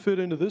 you need to fit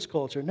into this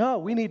culture. No,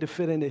 we need to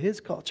fit into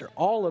his culture,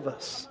 all of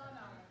us.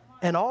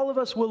 And all of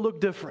us will look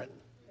different.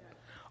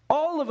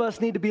 All of us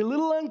need to be a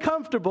little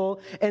uncomfortable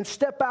and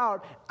step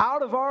out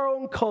of our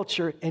own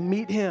culture and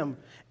meet him.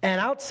 And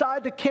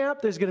outside the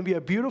camp, there's going to be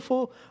a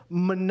beautiful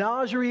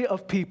menagerie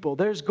of people.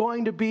 There's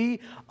going to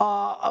be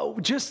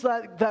just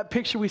that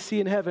picture we see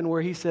in heaven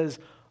where he says,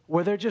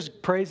 where they're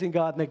just praising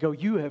God and they go,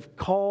 you have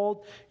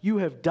called, you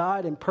have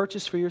died and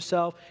purchased for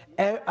yourself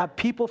a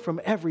people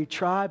from every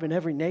tribe and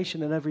every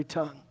nation and every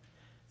tongue.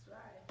 Right.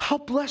 How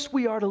blessed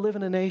we are to live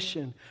in a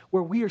nation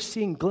where we are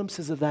seeing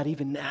glimpses of that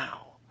even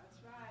now.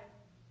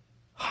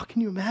 How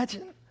can you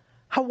imagine?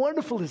 How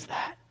wonderful is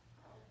that?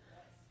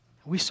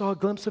 We saw a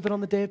glimpse of it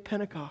on the day of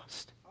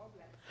Pentecost,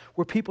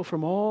 where people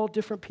from all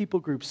different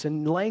people groups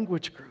and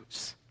language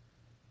groups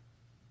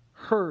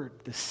heard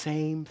the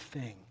same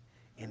thing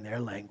in their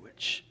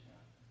language.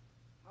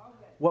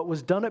 What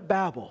was done at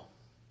Babel,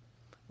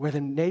 where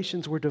the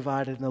nations were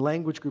divided and the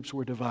language groups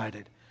were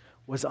divided,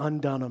 was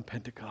undone on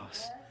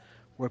Pentecost,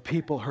 where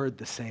people heard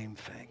the same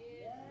thing.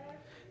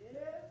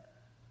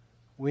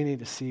 We need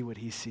to see what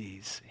he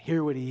sees,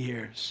 hear what he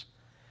hears.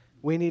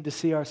 We need to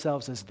see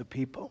ourselves as the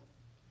people.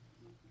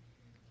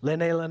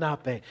 Lene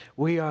Lenape.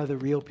 We are the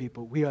real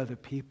people. We are the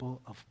people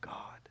of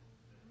God.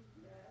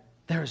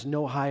 There is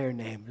no higher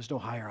name. There's no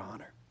higher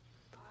honor.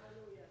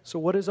 So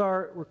what is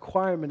our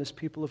requirement as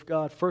people of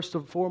God? First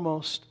and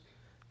foremost,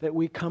 that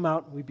we come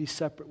out and we be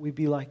separate. We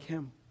be like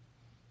him.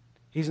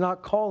 He's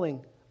not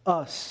calling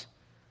us.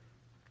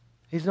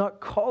 He's not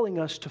calling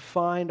us to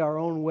find our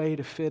own way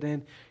to fit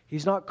in.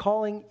 He's not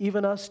calling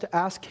even us to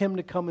ask him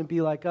to come and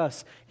be like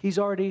us. He's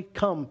already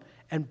come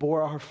and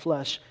bore our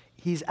flesh.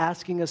 He's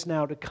asking us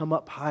now to come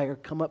up higher,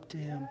 come up to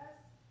him.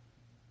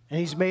 And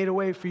he's made a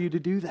way for you to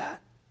do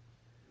that.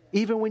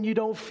 Even when you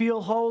don't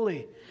feel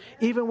holy,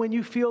 even when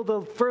you feel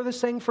the furthest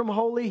thing from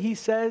holy, he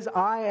says,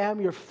 I am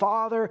your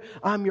Father,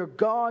 I'm your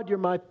God, you're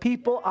my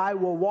people, I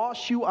will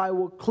wash you, I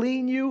will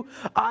clean you,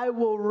 I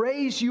will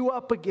raise you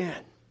up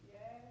again.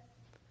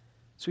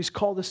 So he's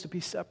called us to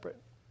be separate,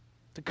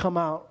 to come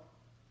out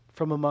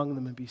from among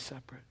them and be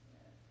separate.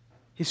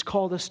 He's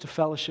called us to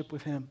fellowship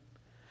with him.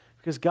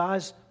 Because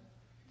guys,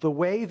 the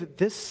way that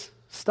this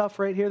stuff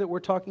right here that we're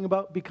talking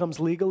about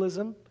becomes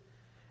legalism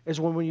is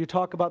when you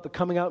talk about the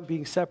coming out and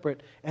being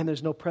separate and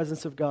there's no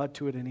presence of God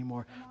to it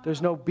anymore.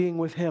 There's no being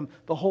with him.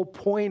 The whole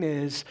point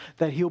is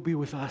that he'll be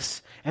with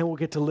us and we'll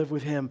get to live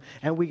with him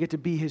and we get to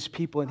be his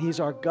people and he's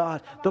our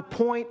God. The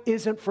point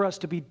isn't for us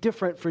to be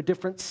different for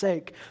different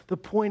sake. The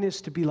point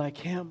is to be like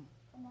him.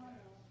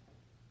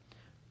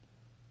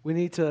 We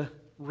need to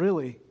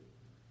really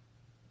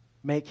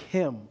make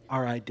him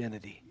our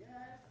identity.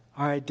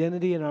 Our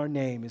identity and our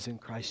name is in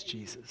Christ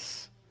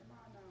Jesus.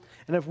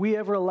 And if we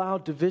ever allow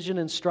division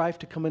and strife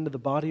to come into the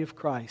body of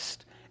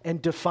Christ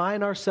and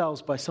define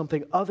ourselves by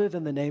something other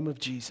than the name of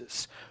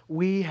Jesus,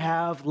 we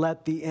have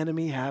let the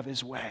enemy have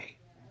his way.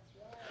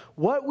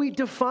 What we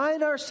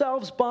define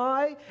ourselves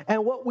by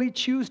and what we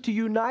choose to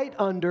unite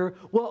under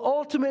will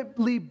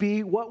ultimately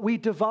be what we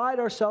divide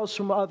ourselves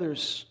from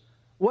others.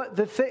 What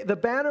the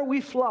banner we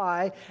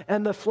fly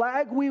and the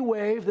flag we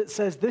wave that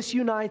says this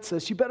unites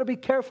us, you better be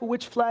careful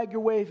which flag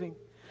you're waving.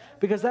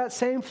 Because that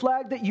same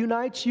flag that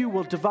unites you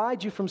will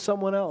divide you from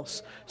someone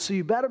else. So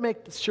you better make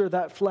sure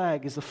that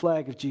flag is the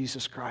flag of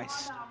Jesus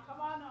Christ.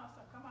 Come on now,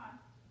 come on.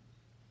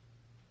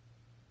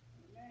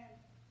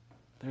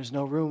 There's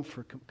no room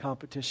for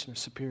competition or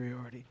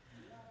superiority.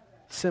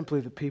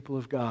 Simply the people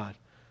of God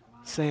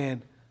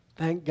saying,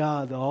 thank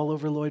God that all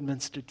over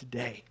Lloydminster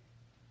today,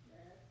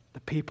 the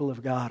people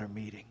of God are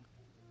meeting.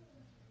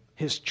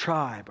 His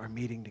tribe are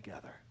meeting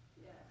together.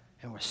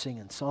 And we're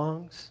singing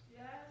songs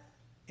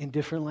in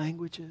different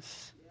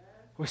languages.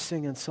 We're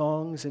singing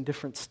songs in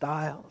different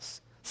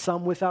styles.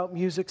 Some without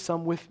music,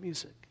 some with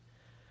music.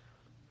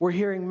 We're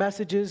hearing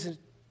messages in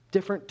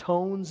different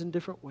tones in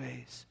different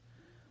ways.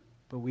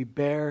 But we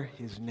bear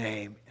his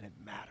name, and it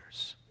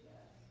matters.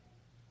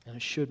 And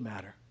it should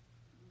matter.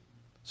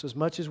 So as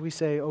much as we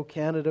say, oh,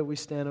 Canada, we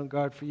stand on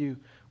guard for you,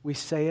 we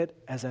say it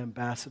as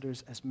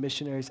ambassadors, as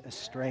missionaries, as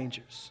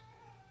strangers.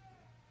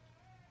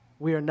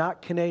 We are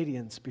not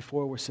Canadians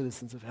before we're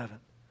citizens of heaven.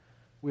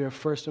 We are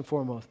first and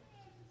foremost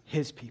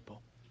his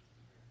people,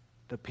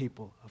 the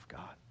people of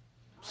God.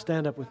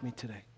 Stand up with me today.